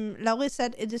Laurie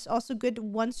said it is also good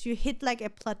once you hit like a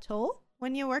plateau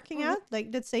when you're working out. Like,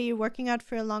 let's say you're working out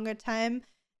for a longer time.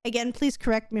 Again, please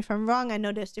correct me if I'm wrong. I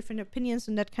know there's different opinions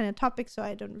on that kind of topic, so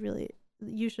I don't really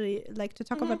usually like to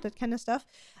talk about that kind of stuff.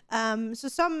 So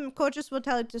some coaches will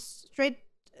tell you to straight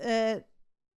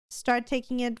start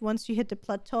taking it once you hit the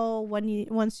plateau,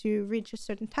 once you reach a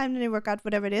certain time, then you work out,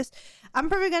 whatever it is. I'm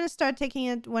probably going to start taking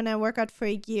it when I work out for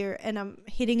a year and I'm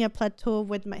hitting a plateau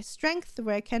with my strength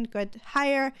where I can't go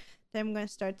higher. Then I'm going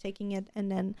to start taking it, and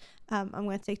then I'm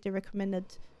going to take the recommended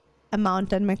amount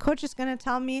that my coach is going to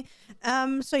tell me.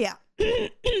 So yeah.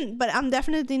 But I'm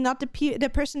definitely not the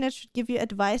person that should give you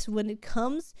advice when it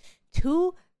comes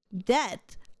to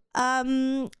that.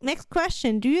 Next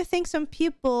question. Do you think some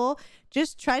people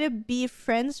just try to be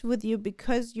friends with you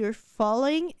because you're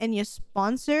following and your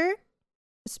sponsor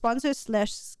 /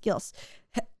 skills?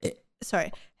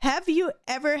 Sorry. Have you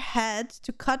ever had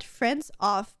to cut friends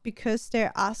off because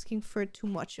they're asking for too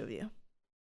much of you?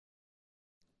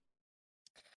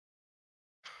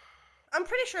 I'm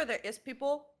pretty sure there is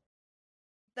people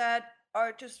that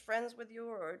are just friends with you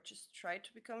or just try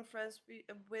to become friends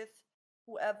with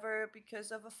whoever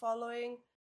because of a following.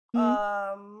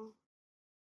 I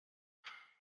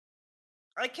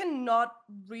cannot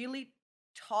really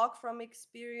talk from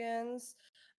experience.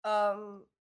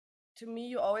 To me,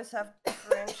 you always have to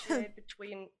differentiate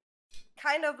between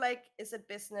kind of like, is it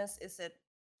business? Is it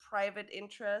private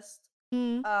interest?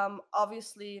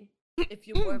 Obviously, if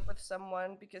you work with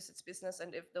someone because it's business,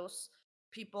 and if those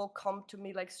people come to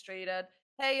me like straight at,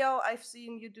 hey, yo, I've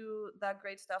seen you do that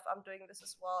great stuff. I'm doing this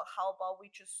as well. How about we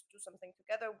just do something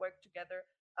together, work together?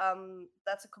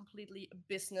 That's a completely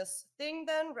business thing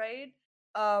then, right?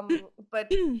 But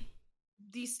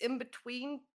these in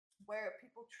between where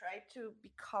people try to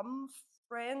become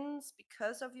friends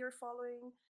because of your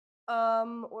following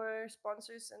or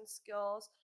sponsors and skills,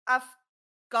 I've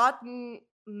gotten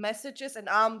messages, and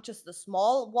I'm just the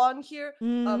small one here,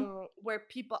 where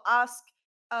people ask,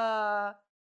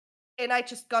 and I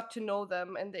just got to know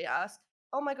them, and they ask,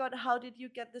 oh my god, how did you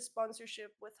get this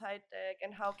sponsorship with High Tech,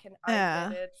 and how can I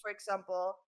get it, for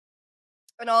example,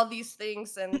 and all these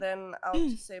things. And then I'll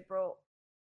just say, bro,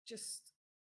 just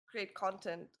create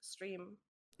content, stream,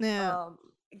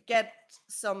 get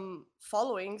some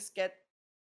followings,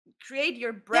 create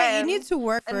your brand. Yeah, you need to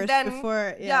work first then,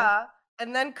 before.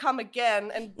 And then come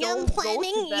again, and I'm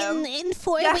planning in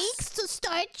 4 weeks to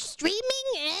start streaming,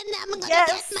 and I'm gonna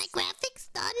get my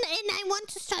graphics done, and I want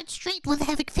to start straight with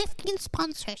having 15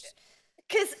 sponsors.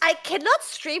 Because I cannot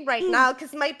stream right now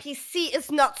because my PC is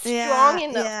not strong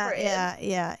enough for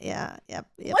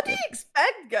it. What do you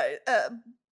expect, guys?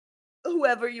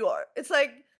 Whoever you are, it's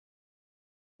like,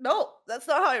 no, that's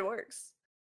not how it works.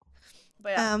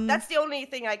 But yeah, that's the only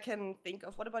thing I can think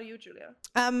of. What about you, Julia?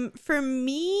 For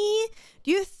me,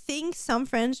 do you think some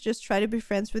friends just try to be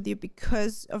friends with you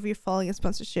because of your following and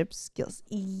sponsorship skills?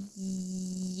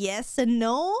 Yes and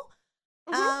no.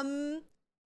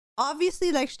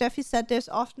 Obviously, like Steffi said, there's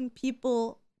often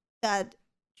people that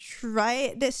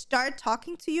they start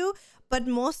talking to you, but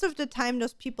most of the time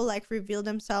those people like reveal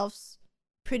themselves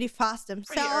pretty fast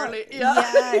themselves. Pretty early,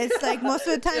 yeah. It's like most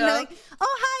of the time they're like,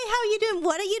 oh hi, how are you doing?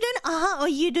 What are you doing? Are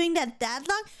you doing that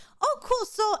long? Oh cool,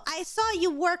 so I saw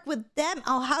you work with them.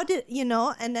 Oh, how did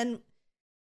and then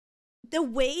the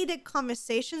way the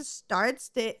conversation starts,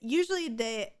 they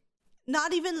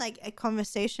not even like a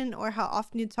conversation or how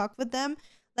often you talk with them,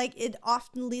 like it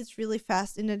often leads really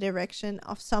fast in the direction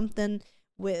of something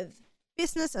with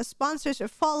business or sponsors or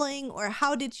following, or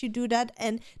how did you do that?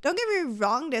 And don't get me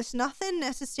wrong, there's nothing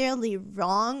necessarily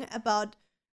wrong about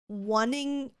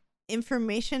wanting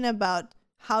information about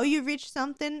how you reach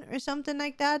something or something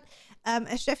like that.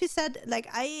 As Steffi said, like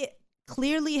I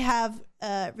clearly have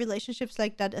relationships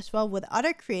like that as well with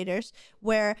other creators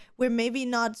where we're maybe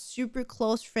not super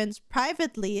close friends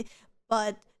privately,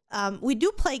 but we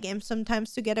do play games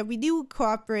sometimes together. We do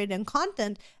cooperate in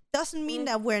content. Doesn't mean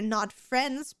that we're not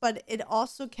friends, but it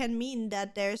also can mean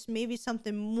that there's maybe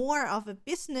something more of a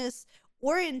business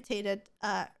orientated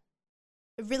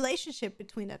relationship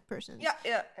between that person.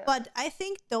 Yeah. But I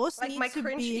think those like need my to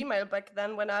cringe be email back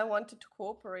then when I wanted to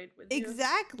cooperate with you.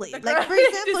 Exactly. Like, Like for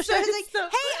example, she was like,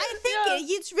 stuff. "Hey, I think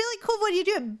it's really cool what you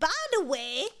do. By the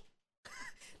way,"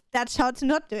 that's how to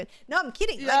not do it. No, I'm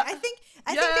kidding. Yeah. Like I think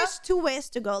there's two ways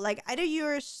to go. Like either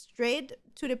you're straight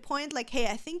to the point, like, "Hey,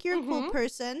 I think you're a cool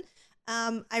person.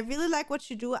 I really like what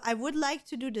you do. I would like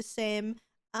to do the same.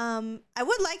 I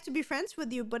would like to be friends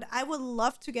with you, but I would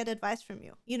love to get advice from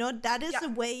you." That is a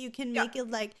way you can make it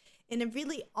like in a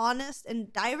really honest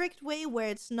and direct way where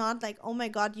it's not like, oh my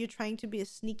God, you're trying to be a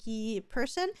sneaky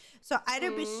person. So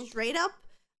either be straight up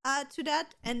to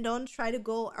that and don't try to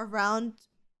go around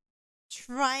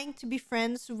trying to be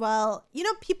friends while,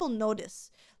 people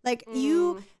notice. Like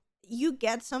you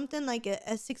get something like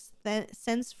a sixth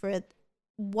sense for it,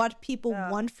 what people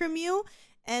want from you.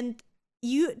 And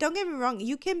you don't get me wrong,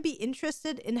 you can be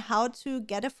interested in how to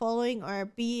get a following or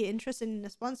be interested in the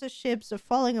sponsorships or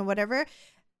following or whatever,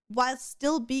 while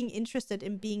still being interested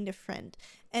in being the friend.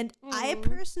 And I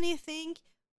personally think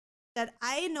that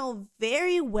I know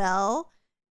very well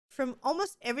from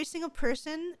almost every single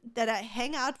person that I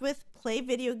hang out with, play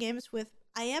video games with,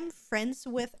 I am friends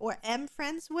with or am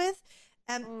friends with,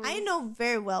 I know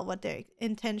very well what their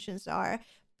intentions are.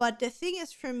 But the thing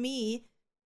is, for me,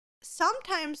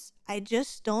 sometimes I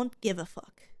just don't give a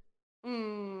fuck.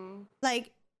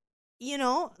 Like,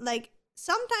 like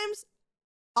sometimes,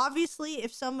 obviously,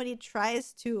 if somebody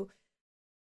tries to,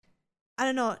 I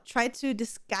don't know, try to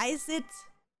disguise it,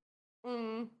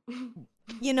 I'm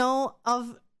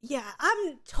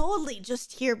totally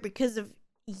just here because of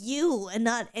you and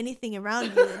not anything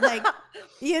around you. Like,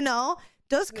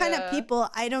 those kind of people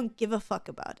I don't give a fuck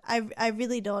about. I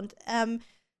really don't.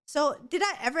 So did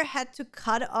I ever had to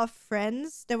cut off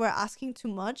friends that were asking too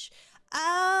much?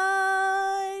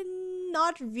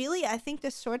 Not really. I think they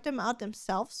sort them out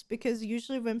themselves, because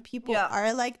usually when people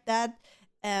are like that,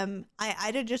 I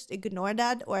either just ignore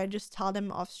that or I just tell them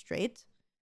off straight.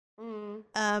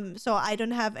 So I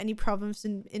don't have any problems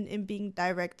in being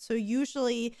direct. So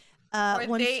usually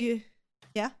once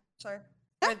Sorry.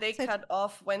 Or they cut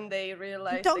off when they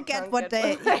realize don't they get can't what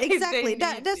they exactly. need.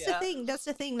 That's the thing. That's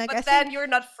the thing. Like, but I then think you're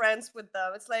not friends with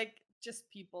them. It's like just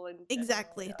people in general.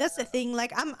 exactly. That's the thing.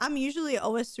 Like I'm usually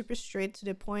always super straight to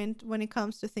the point when it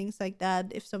comes to things like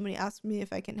that. If somebody asks me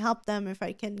if I can help them, if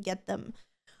I can get them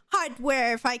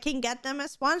hardware, if I can get them a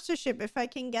sponsorship, if I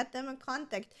can get them a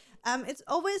contact, it's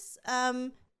always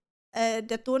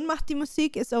der Ton macht die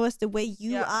Musik is always the way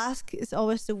you ask, is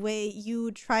always the way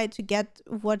you try to get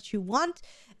what you want.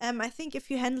 I think if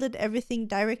you handle it everything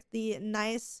directly,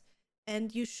 nice,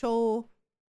 and you show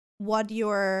what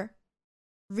your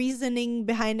reasoning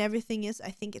behind everything is,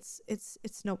 I think it's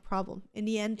no problem. In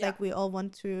the end, like, we all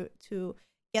want to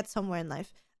get somewhere in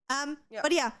life.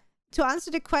 But to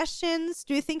answer the questions,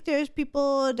 do you think there's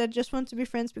people that just want to be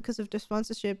friends because of the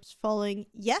sponsorships following?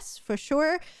 Yes, for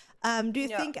sure. Do you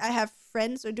think I have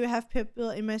friends, or do I have people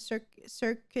in my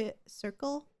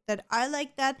circle that are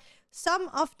like that? Some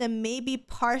of them maybe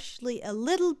partially a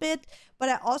little bit, but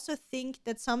I also think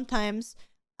that sometimes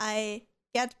I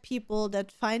get people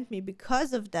that find me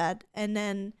because of that, and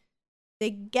then they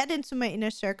get into my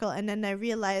inner circle, and then I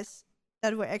realize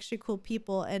that we're actually cool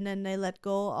people, and then they let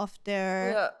go of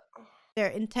their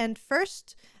intent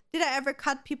first. Did I ever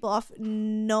cut people off?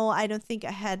 No, I don't think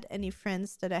I had any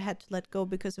friends that I had to let go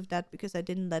because of that, because I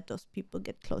didn't let those people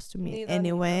get close to me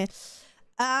anyway.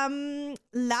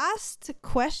 Last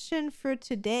question for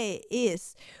today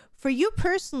is, For you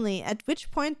personally, at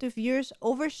which point do viewers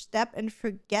overstep and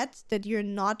forget that you're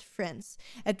not friends?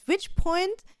 At which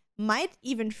point might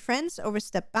even friends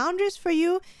overstep boundaries for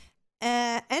you?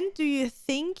 And do you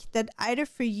think that either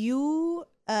of you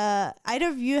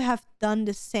have done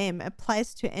the same?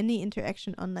 Applies to any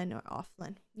interaction online or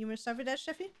offline. You want to start with that,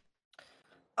 Steffi?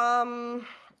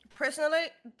 Personally,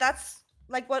 that's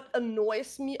like what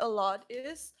annoys me a lot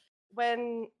is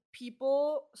when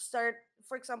people start,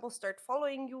 for example, start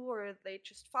following you, or they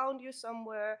just found you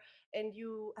somewhere and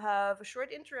you have a short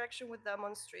interaction with them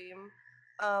on stream,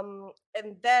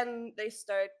 and then they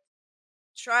start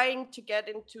trying to get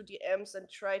into DMs and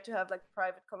try to have like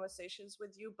private conversations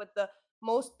with you, but the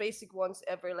most basic ones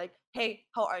ever, like, hey,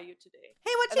 how are you today?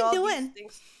 Hey, what And you all doing? these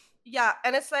things. Yeah,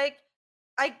 and it's like,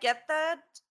 I get that,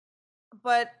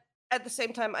 but at the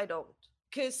same time I don't,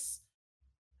 because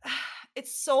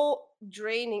it's so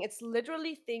draining. It's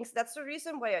literally things. That's the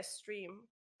reason why I stream.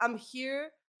 I'm here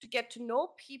to get to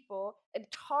know people and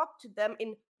talk to them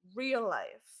in real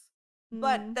life.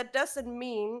 But that doesn't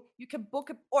mean you can book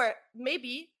a, or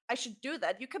maybe I should do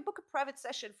that. You can book a private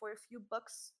session for a few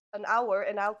bucks an hour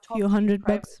and I'll talk Few to you hundred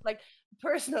private, bucks. like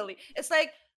personally. It's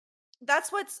like,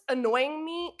 that's what's annoying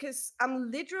me, because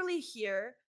I'm literally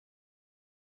here.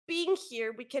 Being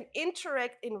here, we can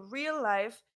interact in real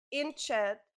life, in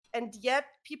chat, and yet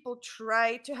people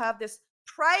try to have this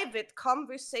private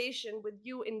conversation with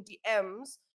you in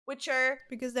DMs, which are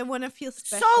Because they want to feel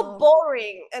special. so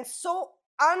boring and so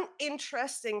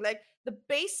uninteresting. Like the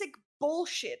basic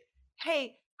bullshit.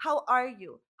 Hey, how are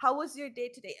you? How was your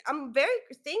day today?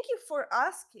 Thank you for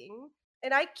asking.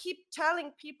 And I keep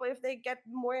telling people, if they get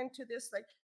more into this, like,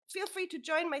 feel free to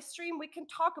join my stream. We can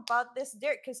talk about this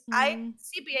there, because I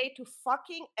CBA to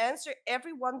fucking answer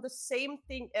everyone the same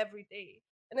thing every day.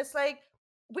 And it's like,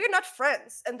 we're not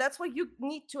friends, and that's what you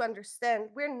need to understand.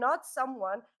 We're not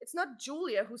someone. It's not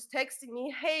Julia who's texting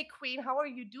me, hey queen, how are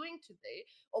you doing today,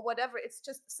 or whatever. It's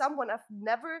just someone I've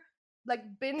never like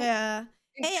been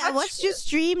Hey, I watched your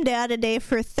stream the other day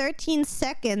for 13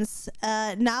 seconds.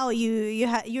 Now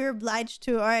you're obliged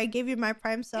to, or I gave you my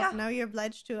prime self. Now you're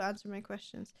obliged to answer my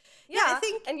questions. I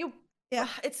think, and you,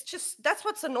 it's just, that's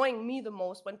what's annoying me the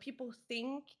most, when people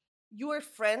think you are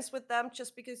friends with them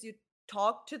just because you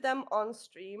talk to them on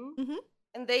stream,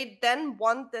 and they then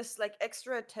want this like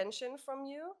extra attention from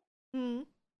you.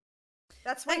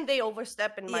 That's when they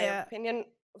overstep, in my opinion.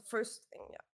 First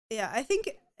thing. I think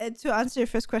to answer your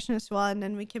first question as well, and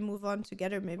then we can move on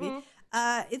together maybe.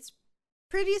 It's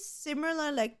pretty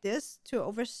similar like this, to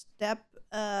overstep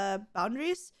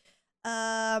boundaries.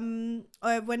 Or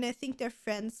when I think they're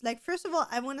friends. Like, first of all,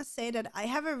 I want to say that I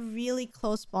have a really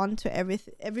close bond to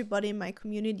everybody in my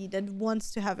community that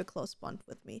wants to have a close bond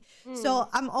with me. So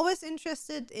I'm always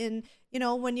interested in,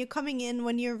 when you're coming in,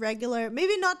 when you're regular,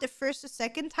 maybe not the first or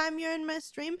second time you're in my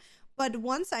stream, but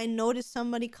once I notice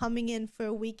somebody coming in for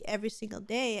a week every single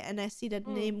day, and I see that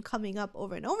name coming up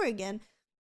over and over again,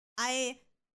 I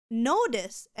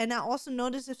notice. And I also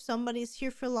notice if somebody's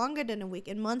here for longer than a week,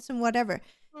 and months and whatever.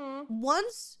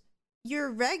 Once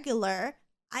you're regular,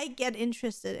 I get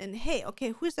interested in, hey, okay,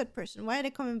 who's that person? Why are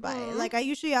they coming by? Like, I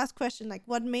usually ask questions like,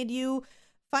 what made you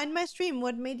find my stream?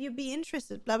 What made you be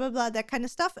interested? Blah, blah, blah, that kind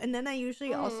of stuff. And then I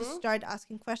usually also start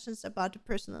asking questions about the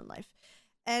personal life.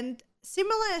 And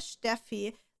similar as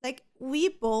Steffi, like, we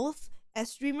both,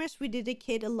 as streamers, we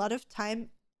dedicate a lot of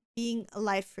time being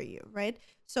alive for you, right?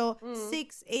 So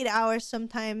 6-8 hours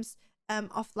sometimes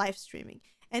of live streaming.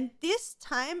 And this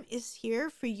time is here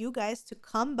for you guys to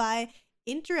come by,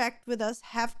 interact with us,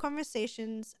 have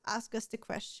conversations, ask us the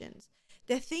questions.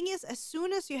 The thing is, as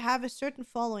soon as you have a certain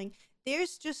following,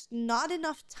 there's just not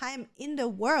enough time in the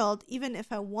world, even if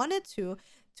I wanted to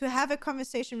have a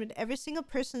conversation with every single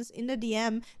person in the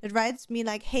DM that writes me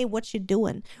like, hey, what you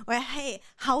doing? Or, hey,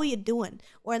 how are you doing?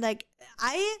 Or like,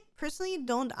 I personally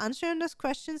don't answer those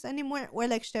questions anymore. Or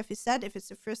like Steffi said, if it's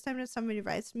the first time that somebody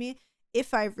writes me,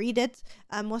 if I read it,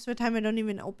 most of the time I don't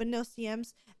even open those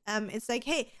DMs. It's like,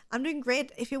 hey, I'm doing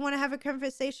great. If you want to have a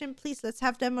conversation, please, let's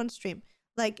have them on stream.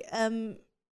 Like,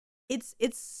 it's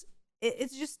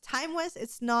just time-wise,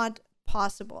 it's not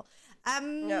possible.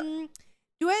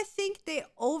 Do I think they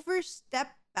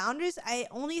overstep boundaries? I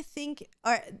only think,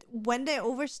 or when they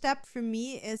overstep for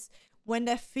me is when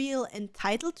they feel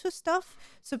entitled to stuff.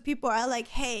 So people are like,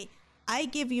 hey, I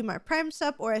give you my Prime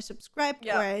sub, or I subscribed,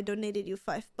 or I donated you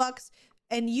 $5,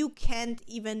 and you can't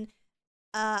even,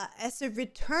 as a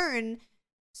return,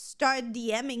 start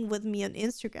DMing with me on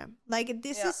Instagram. Like,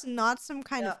 this is not some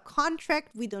kind of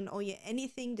contract. We don't owe you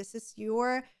anything. This is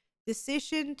your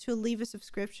decision to leave a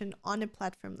subscription on a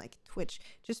platform like Twitch.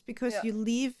 Just because you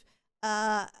leave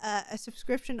a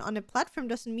subscription on a platform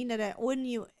doesn't mean that I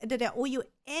owe you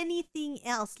anything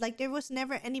else. Like there was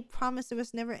never any promise, there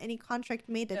was never any contract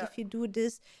made that Yeah. if you do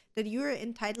this, that you're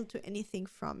entitled to anything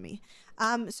from me.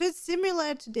 So it's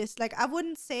similar to this. Like I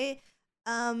wouldn't say,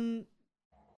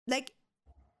 like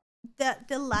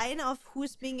the line of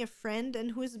who's being a friend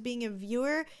and who's being a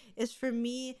viewer is for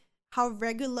me how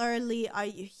regularly are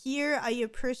you here? Are you a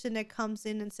person that comes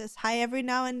in and says hi every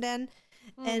now and then,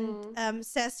 and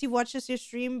says he watches your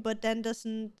stream but then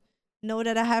doesn't know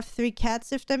that I have 3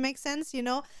 cats, if that makes sense, you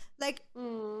know? Like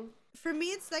for me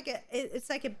it's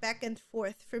like a back and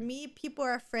forth. For me, people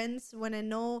are friends when I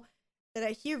know that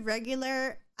I hear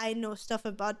regular, I know stuff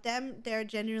about them, they're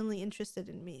genuinely interested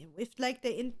in me. If like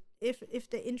if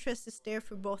the interest is there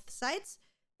for both sides,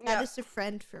 that is a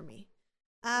friend for me.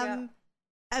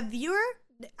 A viewer,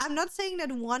 I'm not saying that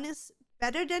one is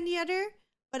better than the other,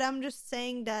 but I'm just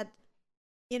saying that,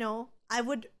 you know, I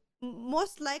would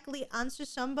most likely answer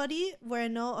somebody where I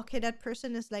know, okay, that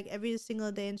person is like every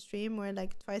single day in stream or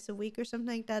like twice a week or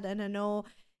something like that, and I know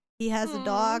he has a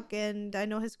dog and I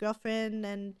know his girlfriend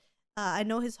and I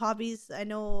know his hobbies, I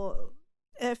know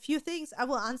a few things, I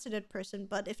will answer that person.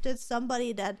 But if there's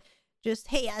somebody that just,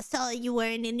 hey, I saw you were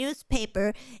in the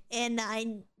newspaper, and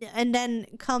then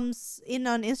comes in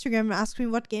on Instagram and asks me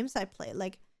what games I play,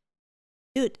 like,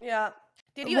 dude. Yeah.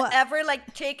 Did you ever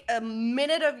like take a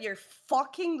minute of your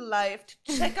fucking life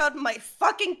to check out my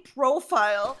fucking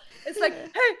profile? It's like,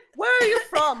 hey, where are you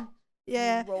from?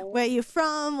 Yeah, where are you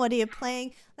from? What are you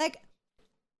playing? Like,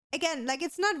 again, like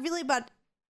it's not really about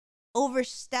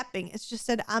overstepping. It's just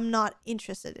that I'm not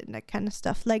interested in that kind of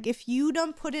stuff. Like if you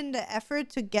don't put in the effort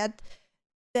to get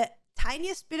the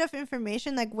tiniest bit of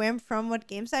information, like where I'm from, what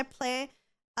games I play,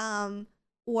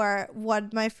 or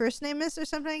what my first name is or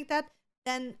something like that,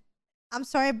 then I'm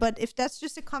sorry, but if that's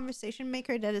just a conversation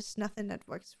maker, that is nothing that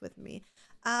works with me.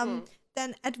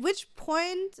 Then at which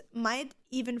point might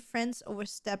even friends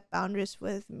overstep boundaries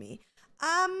with me?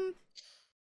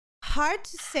 Hard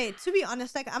to say, to be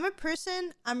honest. Like I'm a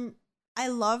person, I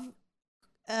love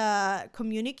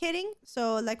communicating.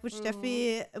 So like with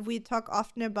Steffi, we talk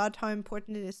often about how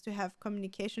important it is to have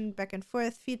communication back and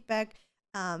forth, feedback,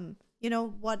 you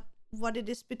know, what it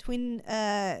is between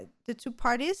the two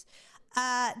parties.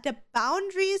 The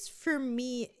boundaries for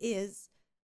me is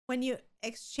when you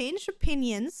exchange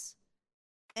opinions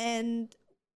and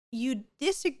you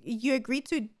agree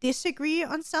to disagree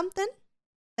on something,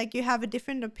 like you have a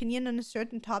different opinion on a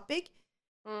certain topic,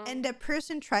 and the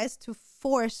person tries to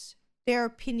force their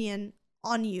opinion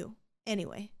on you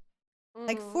anyway.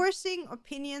 Like forcing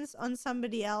opinions on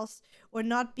somebody else or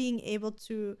not being able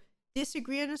to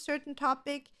disagree on a certain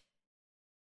topic,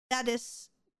 that is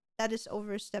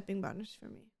overstepping boundaries for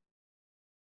me.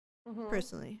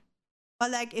 Personally. But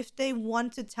like if they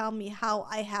want to tell me how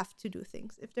I have to do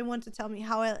things, if they want to tell me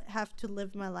how I have to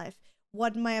live my life,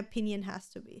 what my opinion has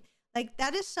to be, like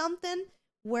that is something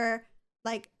where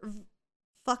like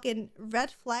fucking red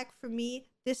flag for me.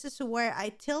 This is where I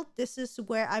tilt. This is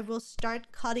where I will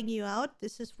start cutting you out.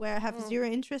 This is where I have zero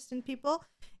interest in people,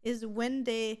 is when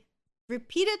they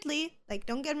repeatedly, like,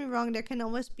 don't get me wrong, there can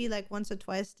always be like once or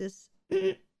twice this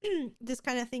this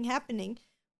kind of thing happening.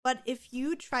 But if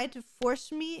you try to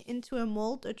force me into a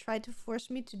mold or try to force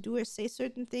me to do or say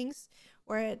certain things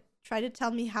or try to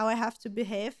tell me how I have to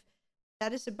behave,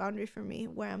 that is a boundary for me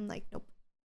where I'm like, nope,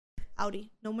 outie,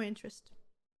 no more interest.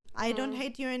 I don't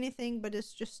hate you or anything, but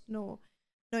it's just no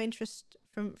interest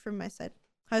from my side.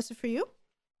 How's it for you?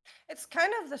 It's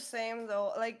kind of the same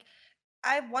though. Like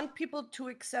I want people to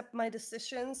accept my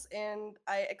decisions, and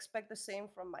I expect the same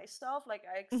from myself. Like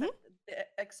I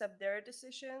accept their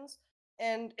decisions.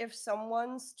 And if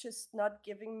someone's just not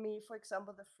giving me, for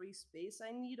example, the free space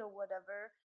I need or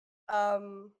whatever,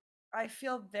 I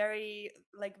feel very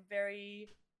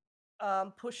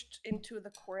pushed into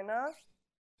the corner.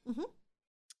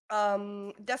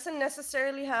 Doesn't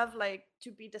necessarily have like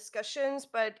to be discussions,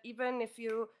 but even if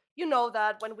you know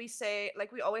that when we say,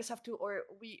 like, we always have to, or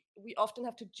we often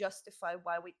have to justify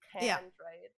why we can't,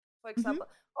 right? For example,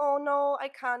 oh no, I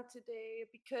can't today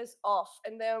because of,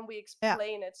 and then we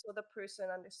explain it so the person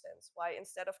understands why,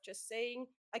 instead of just saying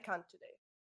I can't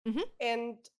today.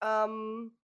 And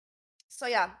so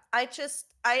yeah, I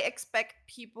expect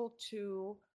people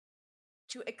to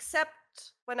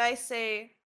accept when I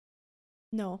say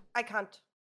no, I can't.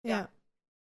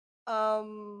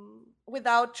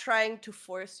 Without trying to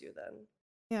force you then.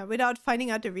 Yeah, without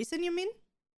finding out the reason, you mean?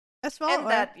 As well? And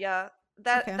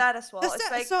that as well.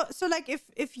 It's like, so like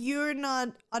if you're not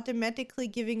automatically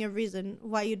giving a reason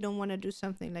why you don't want to do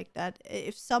something like that,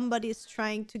 if somebody is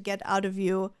trying to get out of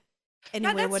you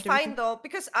anyway, that's fine though,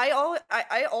 because I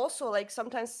also like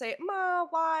sometimes say, "Ma,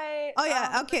 why?" Oh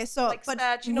yeah, okay. So, like but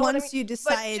sad, you know what I mean? once you But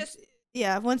decide, just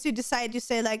once you decide, you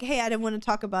say like, "Hey, I don't want to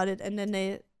talk about it," and then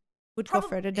they would go probably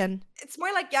further. Then it's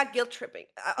more like guilt tripping.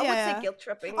 I would say yeah. guilt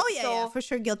tripping. Oh yeah, yeah, So for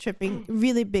sure, guilt tripping,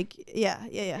 really big. Yeah,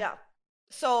 yeah, yeah. yeah.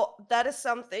 So that is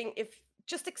something. If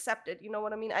just accept it, you know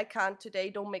what I mean? I can't today.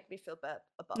 Don't make me feel bad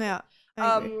about it. Yeah,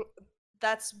 I agree.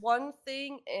 That's one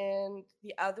thing, and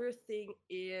the other thing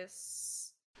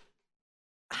is,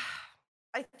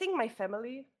 I think my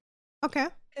family. Okay.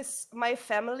 Is my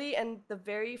family and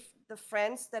the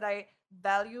friends that I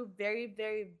value very,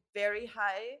 very, very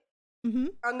high Mm-hmm.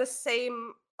 on the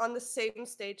same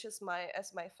stage as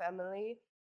my family.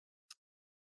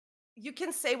 You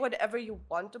can say whatever you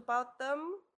want about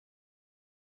them,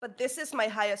 but this is my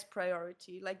highest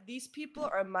priority. Like, these people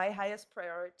are my highest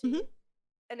priority. Mm-hmm.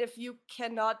 And if you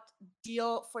cannot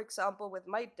deal, for example, with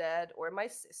my dad or my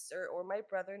sister or my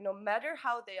brother, no matter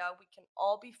how they are, we can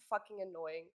all be fucking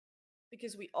annoying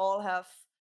because we all have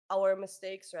our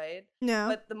mistakes, right? Yeah.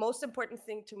 But the most important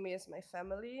thing to me is my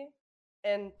family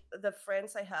and the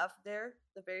friends I have there,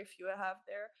 the very few I have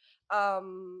there.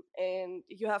 And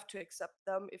you have to accept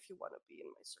them if you want to be in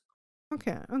my circle.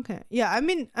 Okay. Okay. Yeah. I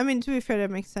mean, to be fair,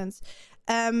 that makes sense.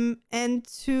 And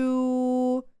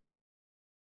to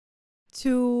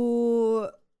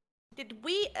Did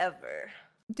we ever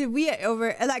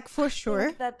like for sure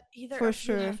think that either for of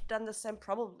sure you have done the same?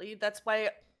 Probably. That's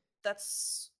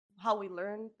how we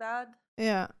learned that.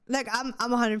 Yeah, like I'm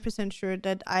 100% sure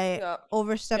that I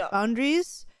overstep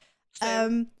boundaries.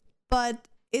 Same. But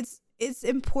it's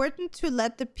important to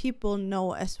let the people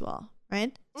know as well,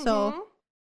 right? Mm-hmm.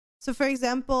 So for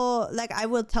example, like I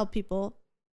will tell people,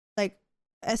 like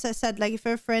as I said, like if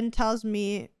a friend tells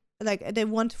me like they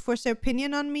want to force their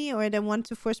opinion on me or they want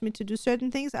to force me to do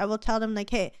certain things, I will tell them like,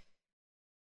 hey,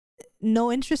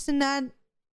 no interest in that.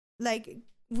 Like,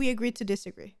 we agree to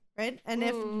disagree, right? And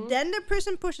if then the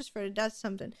person pushes further, that's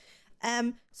something.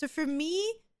 So for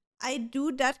me, I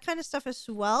do that kind of stuff as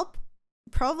well,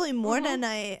 probably more than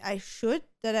I should.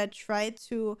 That I try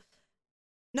to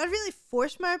not really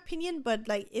force my opinion, but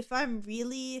like if I'm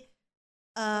really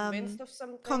convinced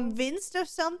of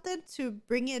something, to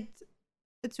bring it,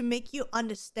 to make you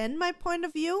understand my point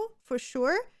of view, for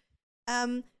sure.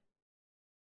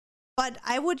 But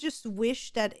I would just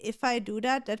wish that if I do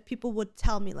that, that people would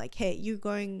tell me like, hey, you're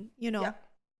going,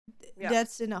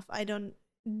 that's enough. I don't,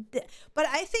 but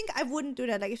I think I wouldn't do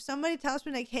that. Like if somebody tells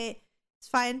me like, hey, it's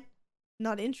fine,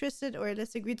 not interested, or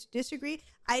let's agree to disagree,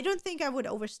 I don't think I would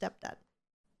overstep that.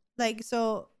 Like,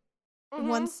 so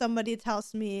once somebody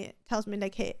tells me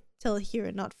like, hey, till here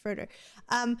and not further.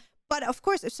 But of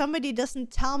course, if somebody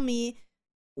doesn't tell me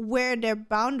where their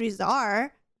boundaries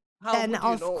are, then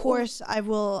of course I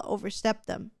will overstep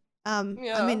them. I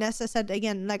mean, as I said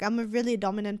again, like I'm a really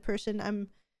dominant person.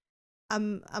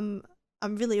 I'm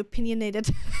really opinionated.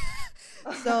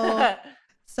 so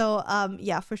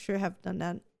yeah, for sure have done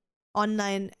that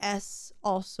online as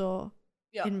also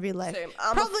in real life. Same.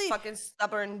 I'm probably a fucking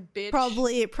stubborn bitch.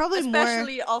 Probably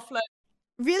especially more offline.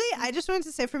 Really, I just wanted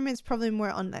to say for me, it's probably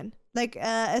more online. Like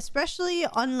especially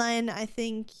online, I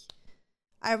think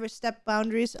I overstep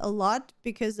boundaries a lot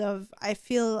because of I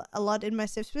feel a lot in my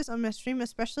safe space on my stream,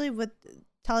 especially with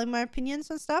telling my opinions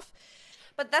and stuff.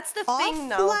 But that's the thing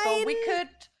now, though.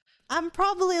 I'm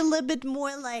probably a little bit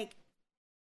more like,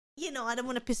 I don't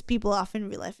want to piss people off in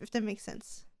real life, if that makes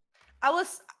sense.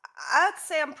 I'd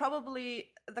say I'm probably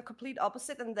the complete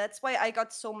opposite, and that's why I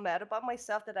got so mad about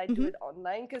myself that I do it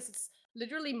online, because it's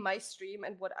literally my stream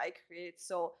and what I create.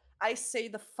 So I say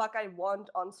the fuck I want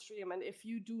on stream, and if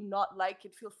you do not like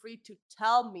it, feel free to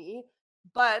tell me.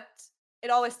 But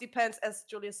it always depends, as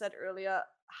Julia said earlier,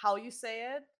 how you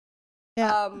say it.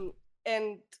 Yeah.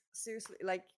 And seriously,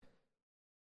 like,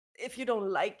 if you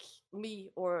don't like me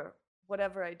or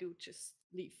whatever I do, just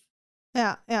leave.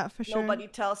 Yeah, for sure. Nobody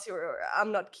tells you, or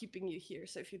I'm not keeping you here.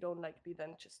 So if you don't like me,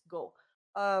 then just go.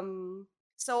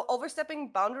 So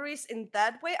overstepping boundaries in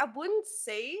that way, I wouldn't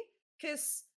say,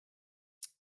 because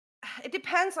it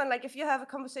depends on, like, if you have a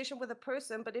conversation with a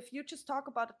person. But if you just talk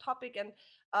about a topic and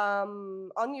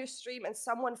on your stream and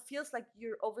someone feels like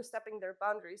you're overstepping their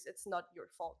boundaries, it's not your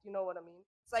fault. You know what I mean?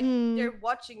 It's like they're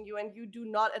watching you and you do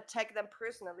not attack them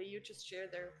personally. You just share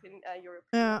your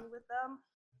opinion with them.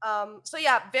 So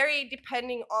yeah, very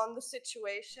depending on the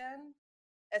situation,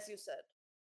 as you said.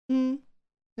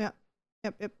 Yeah.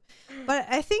 Yep. But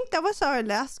I think that was our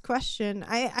last question.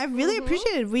 I really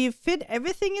appreciate it. We fit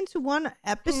everything into one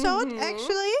episode,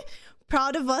 actually.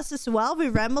 proud of us as well. We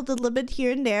rambled a little bit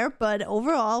here and there, but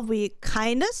overall, we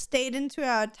kind of stayed into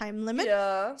our time limit.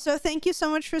 Yeah. So thank you so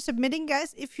much for submitting,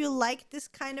 guys. If you like this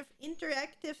kind of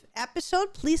interactive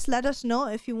episode, please let us know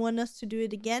if you want us to do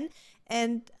it again.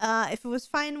 And if it was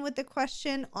fine with the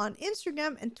question on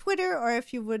Instagram and Twitter, or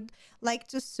if you would like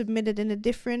to submit it in a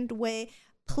different way,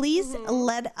 please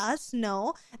let us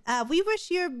know. We wish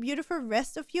you a beautiful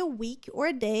rest of your week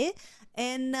or day.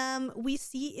 And we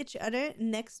see each other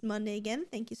next Monday again.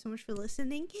 Thank you so much for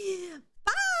listening.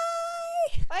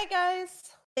 Bye! Bye,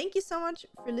 guys. Thank you so much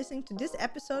for listening to this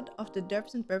episode of the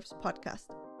Derps and Burps podcast.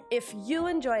 If you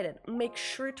enjoyed it, make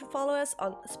sure to follow us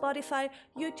on Spotify,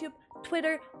 YouTube,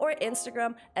 Twitter, or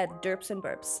Instagram at Derps and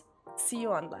Burps. See you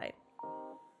online.